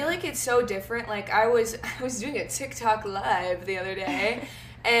I feel like it's so different. I was doing a TikTok live the other day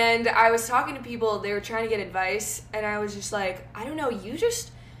and I was talking to people, they were trying to get advice, and I was just like, I don't know,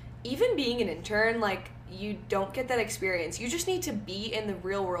 even being an intern, you don't get that experience. You just need to be in the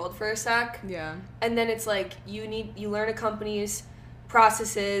real world for a sec. Yeah. And then it's you learn a company's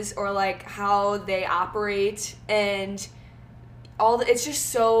processes or how they operate, and it's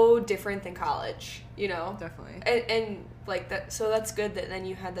just so different than college, Definitely. And that, so that's good that then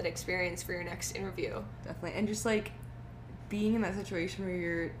you had that experience for your next interview. Definitely. And just being in that situation where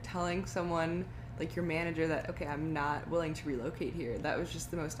you're telling someone, your manager, that, okay, I'm not willing to relocate here. That was just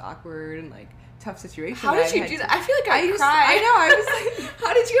the most awkward and tough situation. How did you do that? I feel like I cried. I know. I was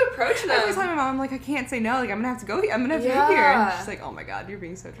how did you approach that? I was telling my mom, I can't say no. I'm gonna have to go here. I'm gonna have to go here. And she's like, oh my god, you're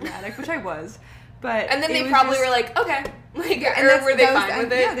being so dramatic, which I was. But and then they probably were like, okay, and were they fine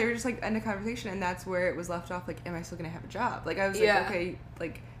with it? Yeah, they were just end a conversation, and that's where it was left off. Am I still gonna have a job? I was okay.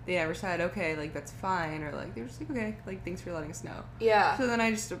 They never said okay, that's fine, or they were just okay, thanks for letting us know. Yeah. So then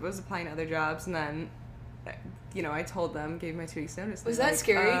I just was applying to other jobs, and then I told them, gave my 2 weeks notice. Was that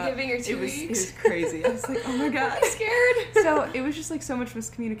scary, giving your 2 weeks? It was crazy. I was like, oh my God. I'm scared. So it was just like so much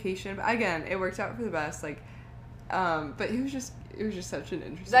miscommunication. But again, it worked out for the best. Like, but it was just such an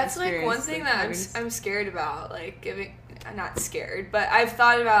interesting That's experience. like one thing that I'm scared about, like giving, I'm not scared, but I've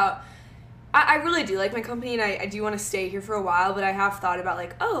thought about, I really do like my company and I do want to stay here for a while, but I have thought about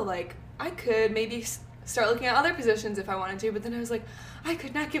like, oh, like I could maybe start looking at other positions if I wanted to, but then I was like, I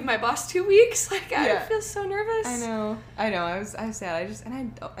could not give my boss 2 weeks. Like, I feel so nervous. I know. I was sad.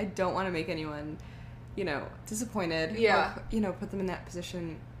 I don't want to make anyone, disappointed. Yeah. Or, put them in that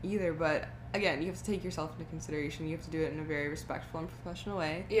position either. But again, you have to take yourself into consideration. You have to do it in a very respectful and professional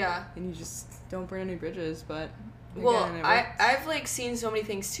way. Yeah. And you just don't burn any bridges. But again, well, I've like seen so many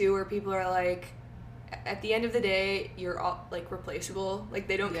things too where people are like, at the end of the day, you're all like replaceable. Like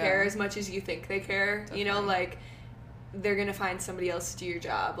they don't care as much as you think they care. Definitely. Like they're gonna find somebody else to do your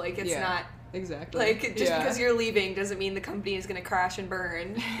job. Like it's not exactly like just because you're leaving doesn't mean the company is gonna crash and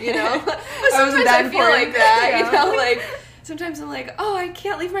burn. But I sometimes I feel like that. Yeah. Like sometimes I'm like, oh, I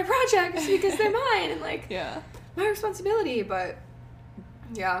can't leave my projects because they're mine and like my responsibility. But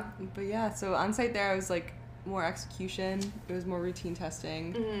so on site there I was like more execution. It was more routine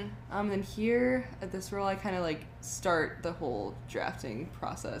testing. And here at this role I kind of like start the whole drafting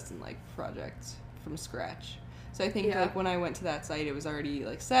process and like project from scratch. So I think like when I went to that site it was already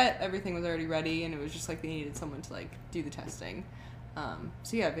like set, everything was already ready, and it was just like they needed someone to like do the testing.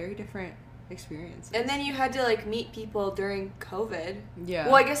 Very different experiences. And then you had to like meet people during COVID. Yeah.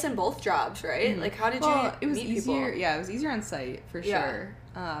 Well, I guess in both jobs, right? Like how did you it was meet easier. people? Yeah, it was easier on site for sure.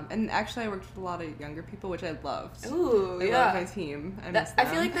 And actually I worked with a lot of younger people, which I loved. Ooh, I love my team. I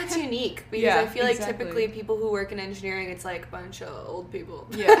feel like that's unique because I feel like typically people who work in engineering, it's like a bunch of old people.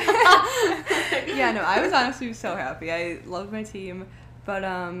 Yeah. No, I was honestly so happy. I loved my team. But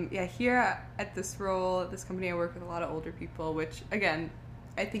here at this role, this company, I work with a lot of older people, which again,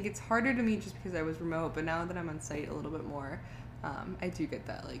 I think it's harder to meet just because I was remote, but now that I'm on site a little bit more, I do get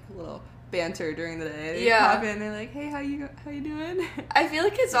that like little banter during the day. They pop in, they're like, hey, how you doing? I feel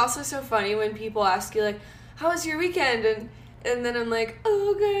like it's also so funny when people ask you like, how was your weekend? And then I'm like,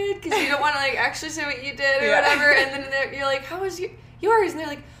 oh, good, because you don't want to like actually say what you did or whatever. And then you're like, how was yours? And they're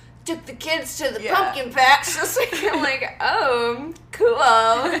like, took the kids to the pumpkin patch this week. I'm like, oh, cool.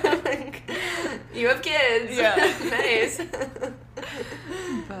 Like, you have kids. Yeah. Nice.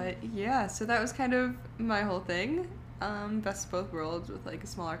 But so that was kind of my whole thing. Best of both worlds with like a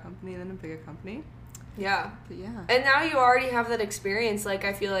smaller company and then a bigger company. Yeah. But and now you already have that experience. Like,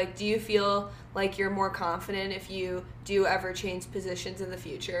 I feel like, do you feel like you're more confident if you do ever change positions in the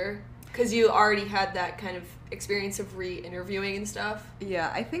future? Because you already had that kind of experience of re-interviewing and stuff. Yeah,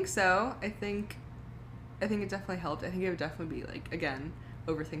 I think so. I think it definitely helped. I think it would definitely be like, again,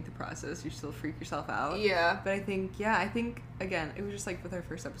 overthink the process. You still freak yourself out. Yeah. But I think again, it was just like with our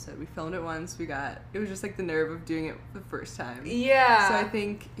first episode, we filmed it once. It was just like the nerve of doing it the first time. Yeah. So I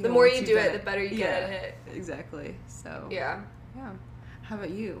think the more you do it, the better you get at it. Exactly. So yeah. How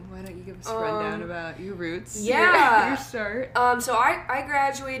about you? Why don't you give us a rundown about your roots? Yeah. Your start. So I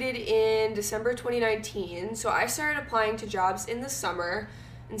graduated in December 2019. So I started applying to jobs in the summer.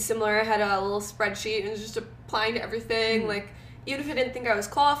 And similar, I had a little spreadsheet and was just applying to everything. Like, even if I didn't think I was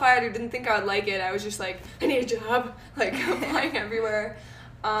qualified or didn't think I would like it, I was just like, I need a job. Like, applying everywhere.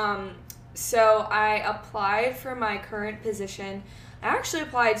 So I applied for my current position. I actually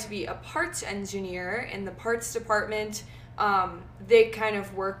applied to be a parts engineer in the parts department. They kind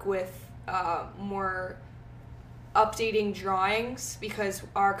of work with more updating drawings because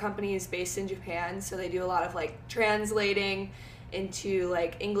our company is based in Japan, so they do a lot of like translating into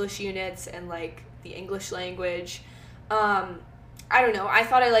like English units and like the English language. I don't know, I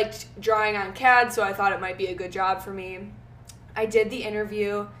thought I liked drawing on CAD, so I thought it might be a good job for me. I did the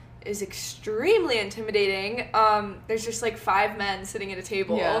interview. It was extremely intimidating. There's just like 5 men sitting at a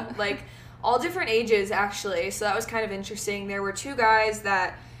table, like all different ages actually, so that was kind of interesting. There were 2 guys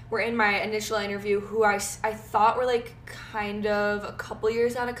that were in my initial interview who I thought were like kind of a couple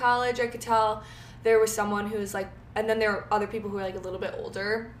years out of college. I could tell there was someone who was like, and then there were other people who were like a little bit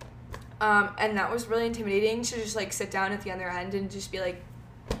older, and that was really intimidating to just like sit down at the other end and just be like,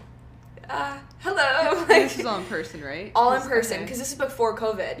 hello. Like, this is all in person, right? All in person, because this is before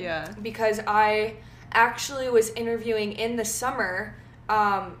COVID. Yeah. Because I actually was interviewing in the summer.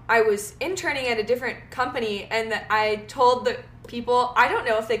 I was interning at a different company, and I told the people, I don't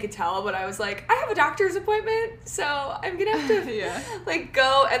know if they could tell, but I was like, I have a doctor's appointment, so I'm gonna have to like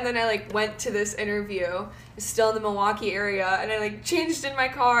go. And then I like went to this interview. It's still in the Milwaukee area, and I like changed in my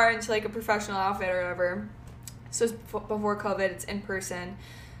car into like a professional outfit or whatever. So it's before COVID. It's in person.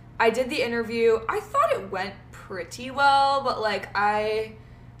 I did the interview. I thought it went pretty well, but, like, I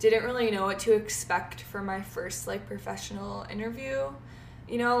didn't really know what to expect for my first, like, professional interview.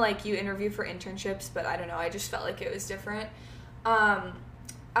 You know, like, you interview for internships, but I don't know. I just felt like it was different.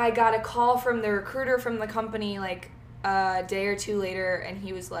 I got a call from the recruiter from the company, like, a day or two later, and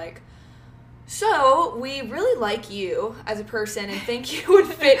he was like, so, we really like you as a person and think you would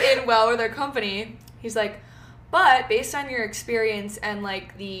fit in well with our company. He's like, but based on your experience and,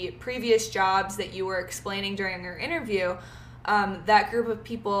 like, the previous jobs that you were explaining during your interview, that group of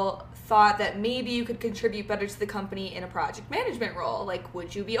people thought that maybe you could contribute better to the company in a project management role. Like,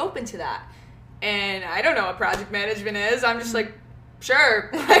 would you be open to that? And I don't know what project management is. I'm just like, sure.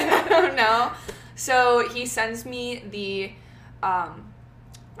 I don't know. So he sends me the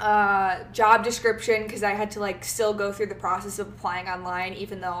job description because I had to, like, still go through the process of applying online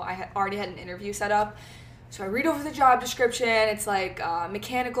even though I had already had an interview set up. So I read over the job description. It's like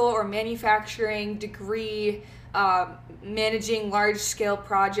mechanical or manufacturing degree, managing large-scale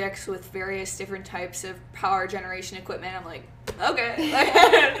projects with various different types of power generation equipment. I'm like, okay. Like,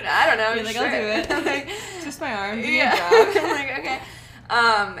 I don't know. You're like, sure. I'll do it. I'm like, twist my arm, do your Yeah. job. I'm like,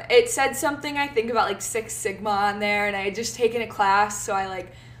 okay. It said something, I think, about, like, Six Sigma on there, and I had just taken a class, so I,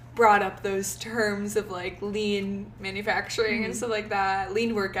 like, brought up those terms of, like, lean manufacturing and stuff like that,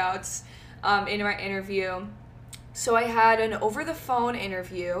 lean workouts. In my interview. So I had an over-the-phone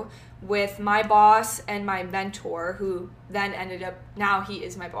interview with my boss and my mentor, who then ended up, now he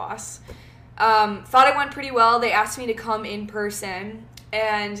is my boss. Thought it went pretty well. They asked me to come in person,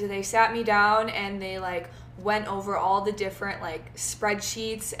 and they sat me down, and they, like, went over all the different, like,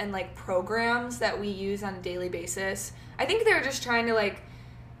 spreadsheets and, like, programs that we use on a daily basis. I think they were just trying to, like,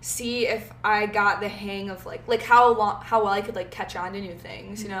 see if I got the hang of, like how well I could, like, catch on to new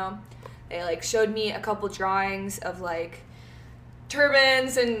things, you know? They, like, showed me a couple drawings of, like,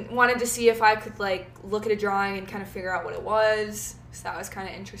 turbines and wanted to see if I could, like, look at a drawing and kind of figure out what it was. So that was kind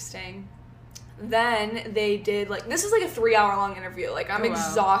of interesting. Then they did, like, this was, like, a 3-hour-long interview. Like, I'm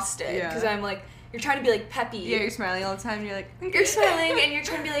exhausted because I'm, like, you're trying to be, like, peppy. Yeah, you're smiling all the time. You're like, you're smiling and you're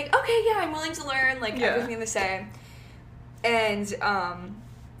trying to be like, okay, yeah, I'm willing to learn, like, everything they say. And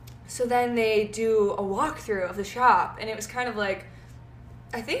so then they do a walkthrough of the shop, and it was kind of like,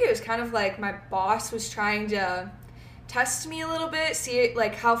 I think it was kind of like my boss was trying to test me a little bit, see,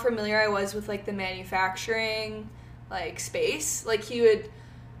 like, how familiar I was with, like, the manufacturing, like, space. Like, he would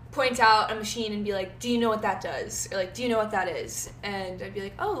point out a machine and be like, do you know what that does? Or, like, do you know what that is? And I'd be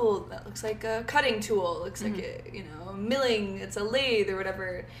like, oh, that looks like a cutting tool. It looks like a, you know, milling. It's a lathe or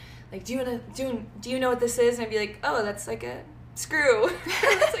whatever. Like, do you know what this is? And I'd be like, oh, that's like a screw.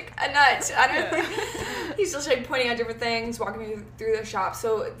 It's like a nut. I don't know. He's just, like, pointing out different things, walking me through the shop.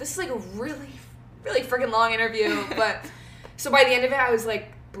 So this is, like, a really, really freaking long interview. But so by the end of it, I was,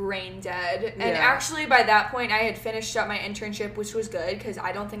 like, brain dead. And actually, by that point, I had finished up my internship, which was good because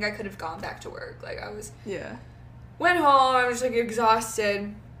I don't think I could have gone back to work. Like, I was went home. I was, like,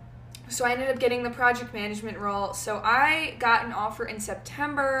 exhausted. So I ended up getting the project management role. So I got an offer in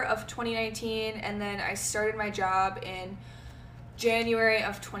September of 2019, and then I started my job in January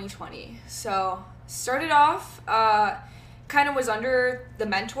of 2020. So started off, kind of was under the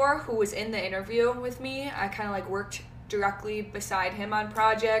mentor who was in the interview with me. I kind of, like, worked directly beside him on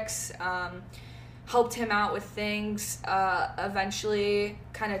projects, helped him out with things, eventually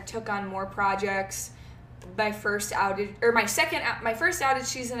kind of took on more projects. My first outage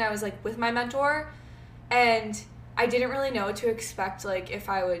season, I was, like, with my mentor, and I didn't really know what to expect, like, if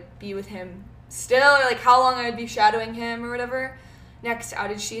I would be with him still, or, like, how long I would be shadowing him or whatever. Next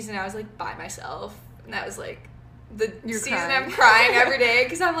outage season, I was, like, by myself, and that was, like, the season crying. I'm crying every day,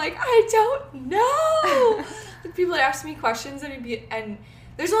 because I'm like, I don't know! People ask me questions, and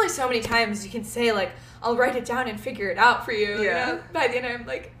there's only so many times you can say, like, I'll write it down and figure it out for you. Yeah. You know? By the end, I'm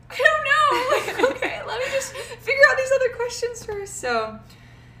like, I don't know. Like, okay, let me just figure out these other questions first. So,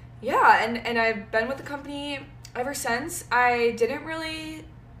 yeah, and I've been with the company ever since. I didn't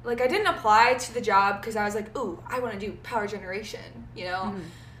apply to the job because I was like, ooh, I want to do power generation, you know? Mm-hmm.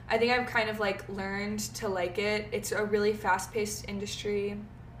 I think I've kind of, like, learned to like it. It's a really fast-paced industry.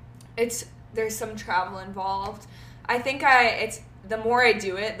 There's some travel involved. I think the more I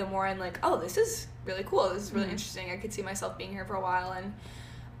do it, the more I'm like, oh, this is really cool. This is really interesting. I could see myself being here for a while. And,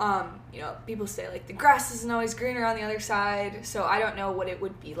 you know, people say, like, the grass isn't always greener on the other side. So I don't know what it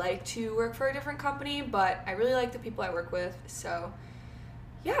would be like to work for a different company, but I really like the people I work with. So,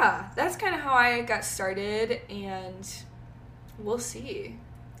 yeah, that's kind of how I got started, and we'll see.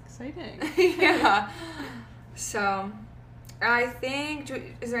 Exciting. Yeah. So I think,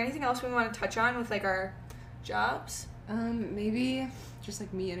 is there anything else we want to touch on with, like, our jobs? Maybe just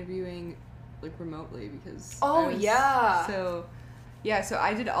like me interviewing like remotely because yeah. So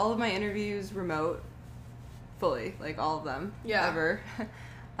I did all of my interviews remote fully, like all of them. Yeah. Ever.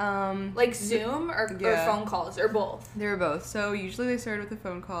 Like Zoom or phone calls or both? They were both. So usually they started with a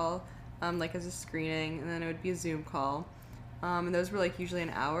phone call, like as a screening, and then it would be a Zoom call. And those were like usually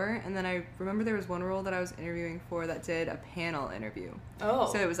an hour. And then I remember there was one role that I was interviewing for that did a panel interview.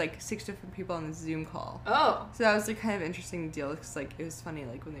 Oh. So it was like 6 different people on this Zoom call. Oh. So that was like kind of interesting deal because like it was funny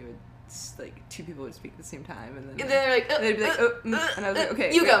like when they would like 2 people would speak at the same time and then they're like they'd be like and I was like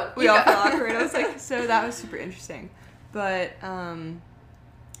okay you go. We all felt awkward. I was like so that was super interesting. But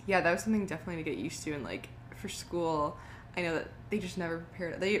yeah, that was something definitely to get used to. And like for school, I know that they just never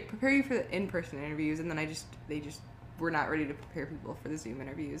prepare you for the in-person interviews, and then they just were not ready to prepare people for the Zoom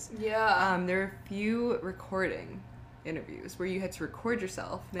interviews. Yeah. There were a few recording interviews where you had to record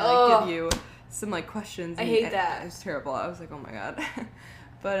yourself and they like give you some like questions. I hate that. It was terrible. I was like, oh my god.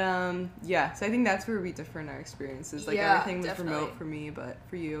 But yeah, so I think that's where we differ in our experiences. Like everything was remote for me, but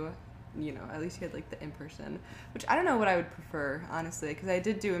for you, you know, at least you had like the in-person, which I don't know what I would prefer, honestly, because I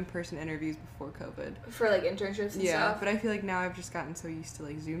did do in-person interviews before COVID. For like internships and stuff? Yeah, but I feel like now I've just gotten so used to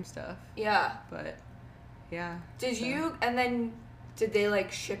like Zoom stuff. Yeah. But yeah. Did they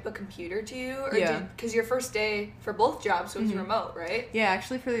like ship a computer to you? Or yeah. Because your first day for both jobs was remote, right? Yeah,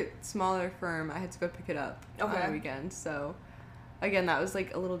 actually for the smaller firm, I had to go pick it up on the weekend. So again, that was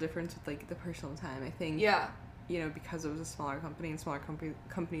like a little difference with like the personal time, I think. Yeah. You know, because it was a smaller company and smaller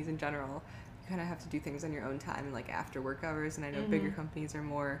companies in general, you kind of have to do things on your own time and like after work hours. And I know bigger companies are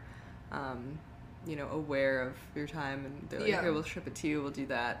more, you know, aware of your time, and they're like, okay, we'll ship it to you, we'll do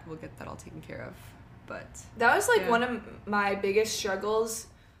that, we'll get that all taken care of. But that was like one of my biggest struggles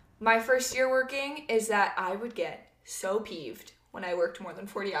my first year working, is that I would get so peeved when I worked more than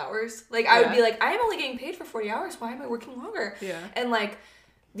 40 hours. Like I would be like, I am only getting paid for 40 hours. Why am I working longer? Yeah. And like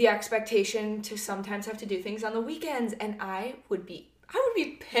the expectation to sometimes have to do things on the weekends, and I would be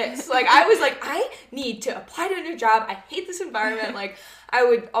pissed. Like I was like, I need to apply to a new job. I hate this environment. Like I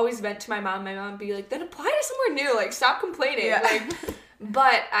would always vent to my mom. My mom would be like, then apply to somewhere new. Like stop complaining. Yeah. Like,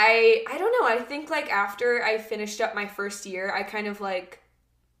 but I don't know. I think like after I finished up my first year, I kind of like,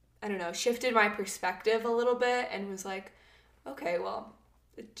 I don't know, shifted my perspective a little bit and was like, okay, well,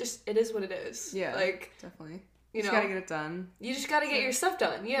 it is what it is. Yeah. Like definitely. You just know, gotta get it done. You just gotta get your stuff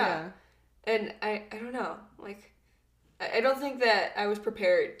done. Yeah. And I don't know. Like, I don't think that I was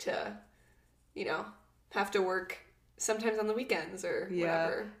prepared to, you know, have to work sometimes on the weekends or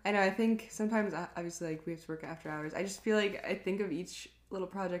whatever. I know. I think sometimes, obviously, like, we have to work after hours. I just feel like I think of each little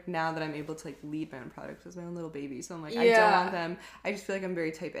project now that I'm able to, like, lead my own projects as my own little baby. So I'm like, I don't want them. I just feel like I'm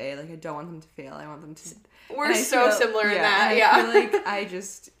very type A. Like, I don't want them to fail. I want them to... We're so similar in that, I feel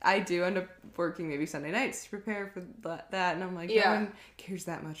like I do end up working maybe Sunday nights to prepare for that, and I'm like, no one cares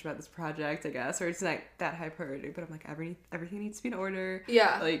that much about this project, I guess, or it's not that high priority, but I'm like, everything needs to be in order.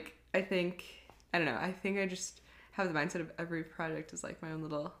 Yeah. Like, I think I just have the mindset of every project is like my own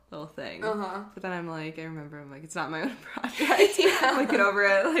little thing. But then I remember I'm like, it's not my own project. I'm like, get over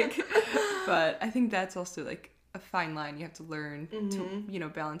it. Like, but I think that's also like a fine line you have to learn to, you know,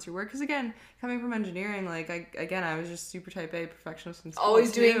 balance your work. Because again, coming from engineering, like I was just super type A perfectionist in school.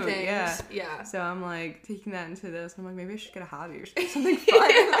 Always doing things. Yeah. So I'm like taking that into this, and I'm like, maybe I should get a hobby or something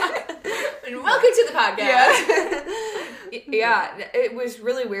fun. And welcome to the podcast. Yeah, it was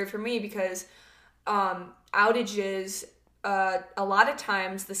really weird for me because outages, a lot of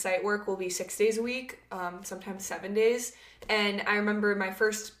times the site work will be 6 days a week, sometimes 7 days. And I remember my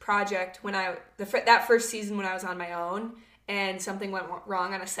first project that first season when I was on my own, and something went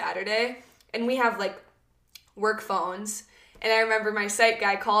wrong on a Saturday, and we have like work phones, and I remember my site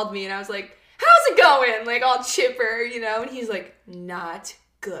guy called me and I was like, how's it going? Like all chipper, you know, and he's like, not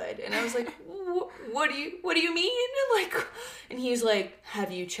good. And I was like, what do you mean? And he's like,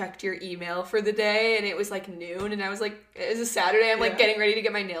 have you checked your email for the day? And it was like noon, and I was like, it was a Saturday, I'm like getting ready to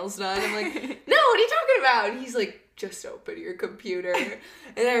get my nails done. I'm like, no, what are you talking about? And he's like, just open your computer.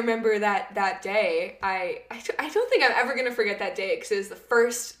 And I remember that day, I don't think I'm ever gonna forget that day, because it was the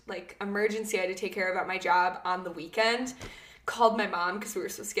first like emergency I had to take care of at my job on the weekend. Called my mom because we were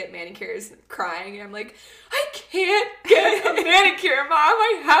supposed to get manicures, crying, and I'm like, I can't get a manicure, Mom,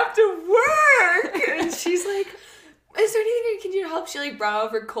 I have to work. And she's like, is there anything I can do to help? She like brought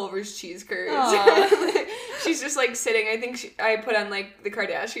over Culver's cheese curds. She's just like sitting, I think I put on like the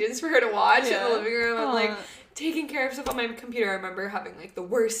Kardashians for her to watch in the living room. I'm like taking care of stuff on my computer. I remember having like the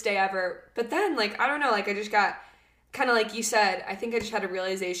worst day ever, but then like, I don't know, like I just got kind of like you said, I think I just had a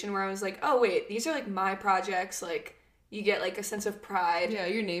realization where I was like, oh wait, these are like my projects, like you get like a sense of pride. Yeah,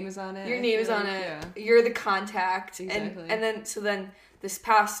 your name is on it. Your name is on it. Yeah. You're the contact. Exactly. And then this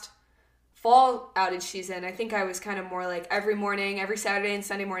past fall outage season, I think I was kind of more like every Saturday and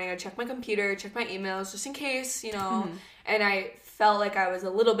Sunday morning, I'd check my computer, check my emails just in case, you know, and I felt like I was a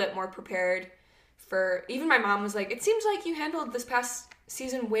little bit more prepared for, even my mom was like, it seems like you handled this past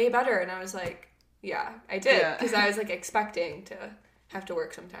season way better. And I was like, yeah, I did. Because I was like expecting to have to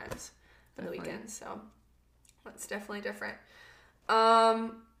work sometimes on the weekends. So that's definitely different.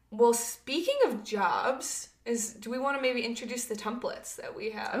 Well, speaking of jobs, do we want to maybe introduce the templates that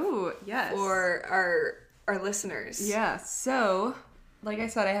we have? Oh, yes. For our listeners. Yeah. So, like I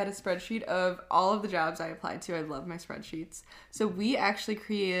said, I had a spreadsheet of all of the jobs I applied to. I love my spreadsheets. So we actually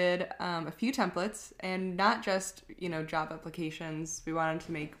created a few templates, and not just, job applications. We wanted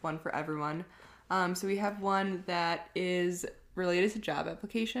to make one for everyone. So we have one that is related to job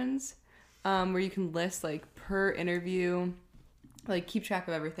applications, where you can list like per interview, like keep track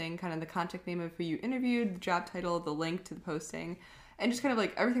of everything, kind of the contact name of who you interviewed, the job title, the link to the posting, and just kind of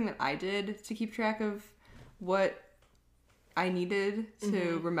like everything that I did to keep track of what I needed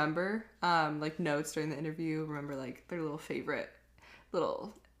to remember, like notes during the interview, remember like their little favorite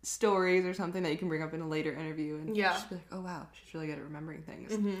little stories or something that you can bring up in a later interview and just be like, oh wow, she's really good at remembering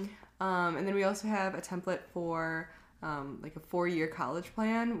things. And then we also have a template for like a 4-year college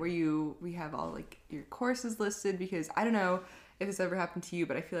plan where we have all like your courses listed, because I don't know if this ever happened to you,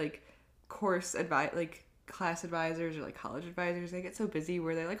 but I feel like class advisors or like college advisors, they get so busy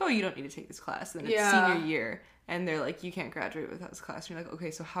where they're like, oh, you don't need to take this class. And then it's senior year and they're like, you can't graduate without this class. And you're like, okay,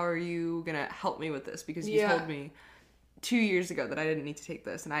 so how are you going to help me with this? Because you told me 2 years ago that I didn't need to take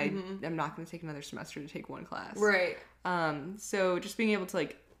this, and I am not going to take another semester to take one class. Right. So just being able to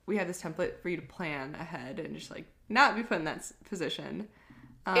like, we have this template for you to plan ahead and just like not be put in that position.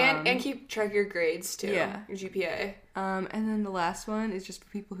 And keep track of your grades too. Yeah. Your GPA. And then the last one is just for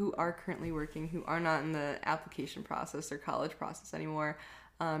people who are currently working, who are not in the application process or college process anymore.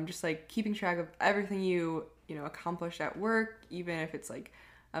 Just like keeping track of everything you accomplished at work, even if it's like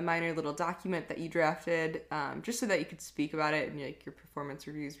a minor little document that you drafted, just so that you could speak about it in like your performance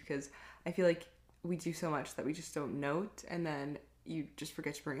reviews, because I feel like we do so much that we just don't note, and then you just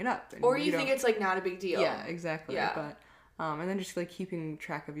forget to bring it up. Or you think it's like not a big deal. Yeah, exactly. Yeah. But and then just like keeping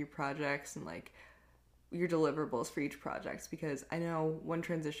track of your projects and like your deliverables for each project, because I know one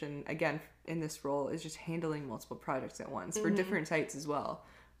transition again in this role is just handling multiple projects at once for different sites as well.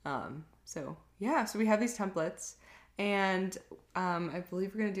 So we have these templates, and I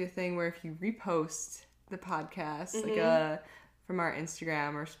believe we're gonna do a thing where if you repost the podcast from our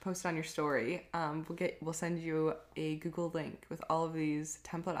Instagram or post it on your story, we'll send you a Google link with all of these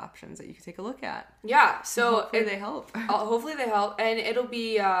template options that you can take a look at. Yeah, so hopefully they help. Hopefully they help, and it'll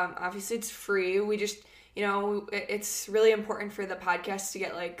be obviously it's free. We just it's really important for the podcast to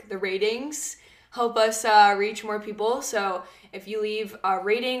get like the ratings, help us reach more people. So if you leave a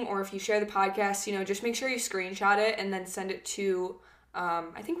rating or if you share the podcast, just make sure you screenshot it and then send it to.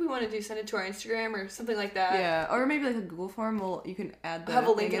 I think we want to send it to our Instagram or something like that. Yeah, or maybe like a Google form. You can add have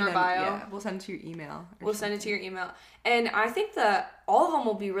a link in our bio. Yeah, we'll send it to your email. Send it to your email. And I think that all of them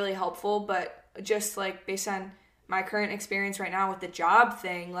will be really helpful, but just like based on my current experience right now with the job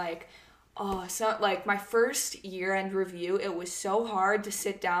thing, like, my first year-end review, it was so hard to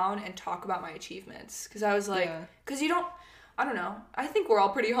sit down and talk about my achievements. Because I was like, because I don't know. I think we're all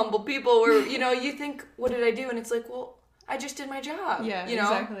pretty humble people where, you think, what did I do? And it's like, well, I just did my job. Yeah,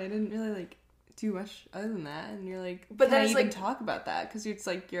 exactly. I didn't really like do much other than that, and you're like, but then it's like talk about that, because it's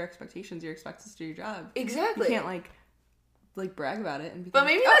like your expectations. You're expected to do your job. Exactly. You can't like brag about it and be. But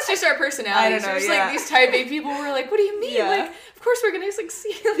maybe that's just our personality. I don't know. Just like these type A people were like, what do you mean? Yeah. Like, of course we're gonna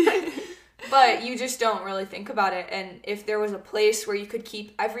succeed. But you just don't really think about it. And if there was a place where you could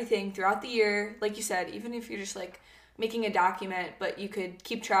keep everything throughout the year, like you said, even if you're just like making a document, but you could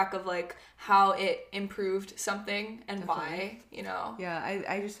keep track of like how it improved something and why, Yeah,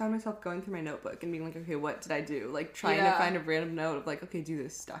 I just found myself going through my notebook and being like, okay, what did I do? Like trying to find a random note of like, okay, do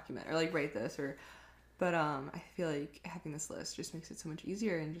this document or like write this but I feel like having this list just makes it so much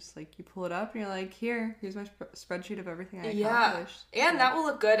easier, and just like you pull it up and you're like, here's my spreadsheet of everything I accomplished. And that will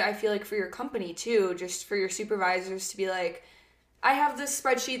look good, I feel like, for your company too, just for your supervisors to be like, I have this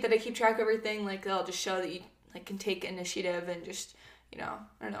spreadsheet that I keep track of everything. Like they'll just show that you like can take initiative and just I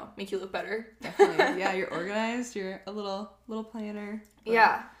don't know, make you look better. Definitely. Yeah, you're organized, you're a little planner. But...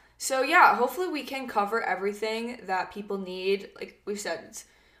 Yeah. So yeah, hopefully we can cover everything that people need. Like we said,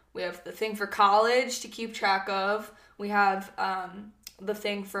 we have the thing for college to keep track of. We have the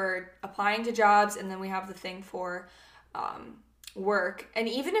thing for applying to jobs, and then we have the thing for work. And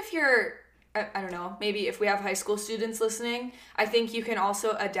even if you're I don't know, maybe if we have high school students listening, I think you can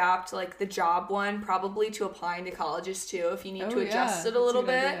also adapt like the job one probably to applying to colleges too if you need to adjust it a little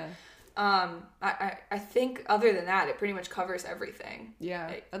bit. Idea. I think other than that, it pretty much covers everything.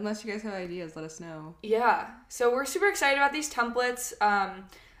 Yeah, unless you guys have ideas, let us know. Yeah, so we're super excited about these templates.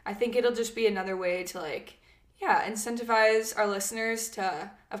 I think it'll just be another way to like, yeah, incentivize our listeners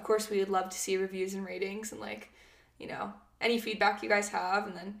to, of course, we would love to see reviews and ratings and like, you know, any feedback you guys have,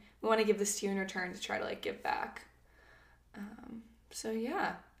 and then we want to give this to you in return to try to like give back. So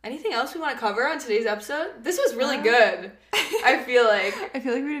yeah. Anything else we want to cover on today's episode? This was really good. I feel like we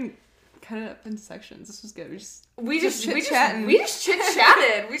didn't cut it up into sections. This was good. We just chit-chatted. We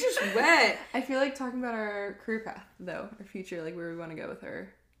just went. I feel like talking about our career path though, our future, like where we want to go with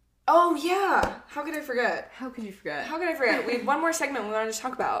her. Oh yeah. How could I forget? How could you forget? We have one more segment we wanted to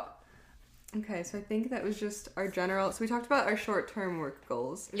talk about. Okay, so I think that was just our general... So we talked about our short-term work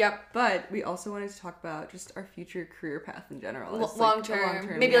goals. Yep. But we also wanted to talk about just our future career path in general.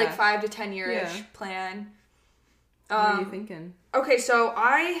 Long-term. Maybe like 5 to 10 year-ish plan. What are you thinking? Okay, so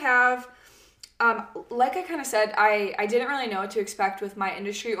I have... like I kind of said, I didn't really know what to expect with my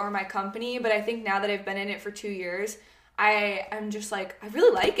industry or my company, but I think now that I've been in it for 2 years, I'm just like, I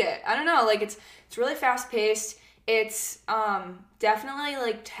really like it. I don't know, like it's really fast-paced. It's definitely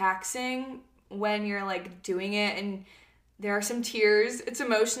like taxing when you're like doing it, and there are some tears. It's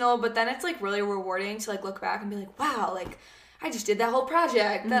emotional, but then it's like really rewarding to like look back and be like, wow, like I just did that whole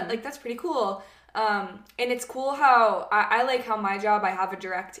project. That like that's pretty cool. And it's cool how I like how my job, I have a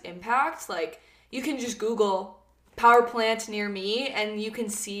direct impact. Like you can just Google power plant near me and you can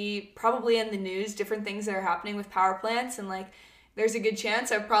see probably in the news different things that are happening with power plants, and like there's a good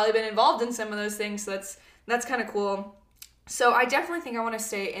chance I've probably been involved in some of those things. So that's kind of cool. So I definitely think I want to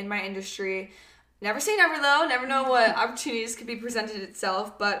stay in my industry. Never say never though. Never know what opportunities could be presented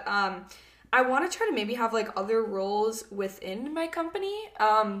itself. But I want to try to maybe have like other roles within my company.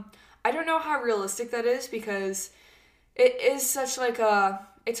 I don't know how realistic that is because it is such like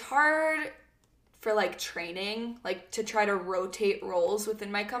it's hard for like training, like to try to rotate roles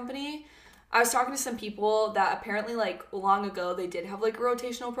within my company. I was talking to some people that apparently like long ago they did have like a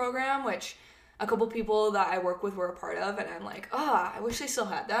rotational program, which a couple people that I work with were a part of, and I'm like, I wish they still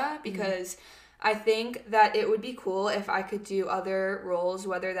had that, because I think that it would be cool if I could do other roles,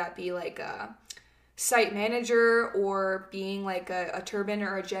 whether that be like a site manager or being like a turbine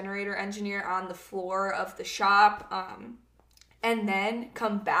or a generator engineer on the floor of the shop, and then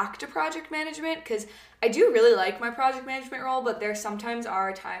come back to project management, because I do really like my project management role, but there sometimes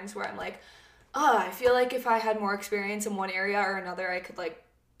are times where I'm like, I feel like if I had more experience in one area or another, I could like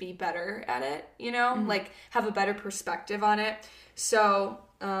be better at it, you know, like have a better perspective on it. So,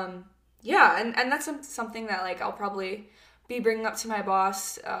 yeah, and that's something that like I'll probably be bringing up to my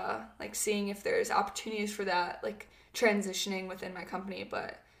boss, like seeing if there's opportunities for that, like transitioning within my company.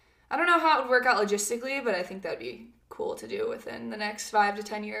 But I don't know how it would work out logistically, but I think that'd be cool to do within the next 5 to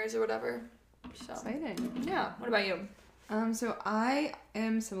 10 years or whatever. So exciting. Yeah. What about you? So I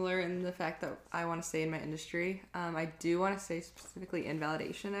am similar in the fact that I want to stay in my industry. I do want to stay specifically in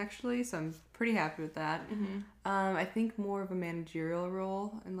validation, actually, so I'm pretty happy with that. I think more of a managerial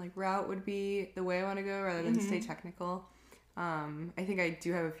role and like route would be the way I want to go rather than stay technical. I think I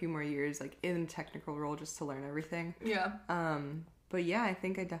do have a few more years like in a technical role just to learn everything. Yeah. But yeah, I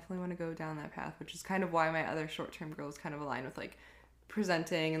think I definitely want to go down that path, which is kind of why my other short-term goals kind of align with like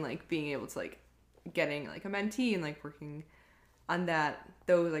presenting and like being able to like getting like a mentee and like working on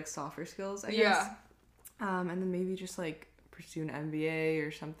those like softer skills, I guess. And then maybe just like pursue an MBA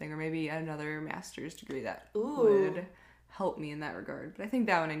or something, or maybe another master's degree that would help me in that regard. But I think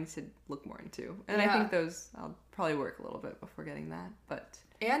that one I need to look more into. And I think those I'll probably work a little bit before getting that. But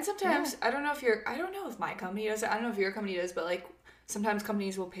and sometimes I don't know if my company does it. I don't know if your company does, but like sometimes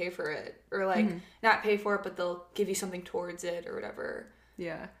companies will pay for it, or like not pay for it, but they'll give you something towards it or whatever.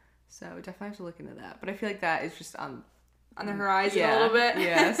 Yeah. So definitely have to look into that. But I feel like that is just on the horizon a little bit.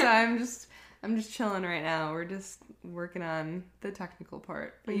 Yeah. So I'm just chilling right now. We're just working on the technical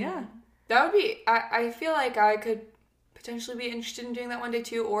part. But yeah. That would be I feel like I could potentially be interested in doing that one day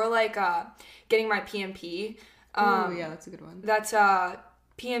too, or like getting my PMP. Yeah, that's a good one. That's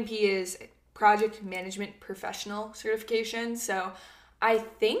PMP is Project Management Professional certification. So I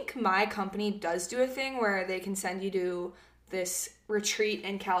think my company does do a thing where they can send you to this retreat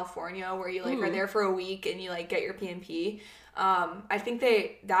in California where you like are there for a week and you like get your PMP. I think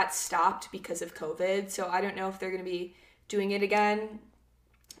that stopped because of COVID, so I don't know if they're going to be doing it again.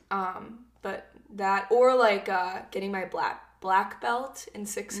 But that, or like getting my black belt in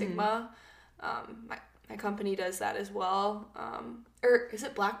Six Sigma. My My company does that as well. Or is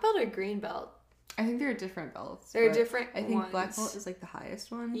it black belt or green belt? I think there are different belts. There are different I think ones. black belt is like the highest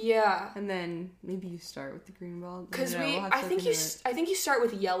one. Yeah. And then maybe you start with the green belt. Because I think you start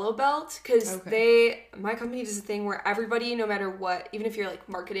with yellow belt because my company does a thing where everybody, no matter what, even if you're like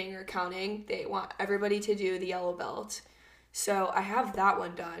marketing or accounting, they want everybody to do the yellow belt. So I have that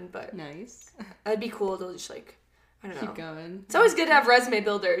one done, but nice. That'd be cool to just like, I don't know. Keep going. It's always good to have resume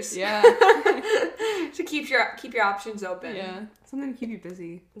builders. Yeah. To keep your options open. Yeah. Something to keep you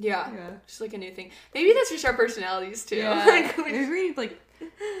busy. Yeah. Just like a new thing. Maybe that's just our personalities too. Yeah. Maybe we need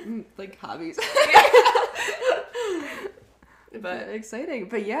like hobbies. But exciting.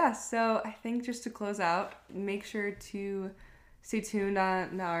 But yeah, so I think just to close out, make sure to stay tuned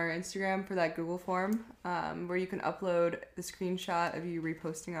on our Instagram for that Google form, where you can upload the screenshot of you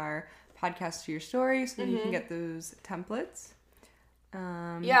reposting our podcast to your story so that you can get those templates.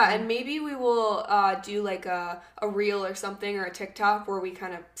 And maybe we will do like a reel or something or a TikTok where we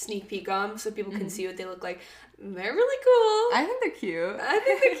kind of sneak peek them so people can see what they look like. They're really cool. I think they're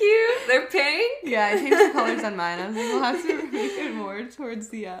cute. They're pink. Yeah, I changed the colors on mine. I was like, we'll have to make it more towards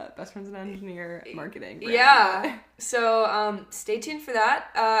the Best Friends and Engineer marketing brand. Yeah. So stay tuned for that.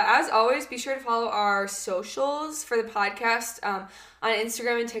 As always, be sure to follow our socials for the podcast. On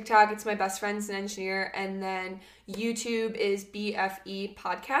Instagram and TikTok, it's My Best Friends and Engineer. And then YouTube is BFE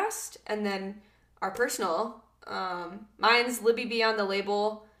Podcast. And then our personal, mine's Libby B on the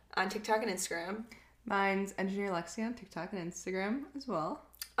label on TikTok and Instagram. Mine's Engineer Lexi on TikTok and Instagram as well.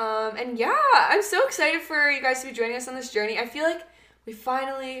 And yeah, I'm so excited for you guys to be joining us on this journey. I feel like we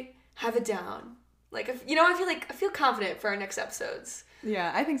finally have it down. Like, I feel confident for our next episodes.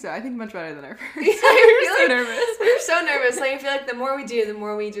 Yeah, I think so. I think much better than our first. Yeah, so nervous. We're so nervous. Like, I feel like the more we do, the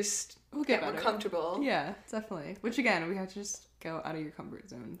more we just get more comfortable. Yeah, definitely. Which again, we have to just go out of your comfort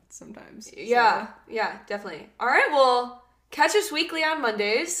zone sometimes. Yeah, definitely. All right, well, catch us weekly on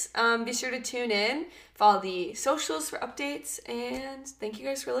Mondays. Be sure to tune in, follow the socials for updates, and thank you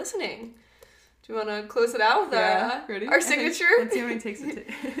guys for listening. Do you want to close it out with our signature? Let's see how many takes it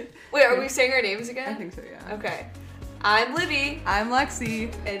takes. Wait, are we saying our names again? I think so, yeah. Okay. I'm Libby. I'm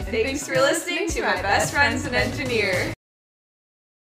Lexi. And thanks for listening to My Best Friends and Engineer.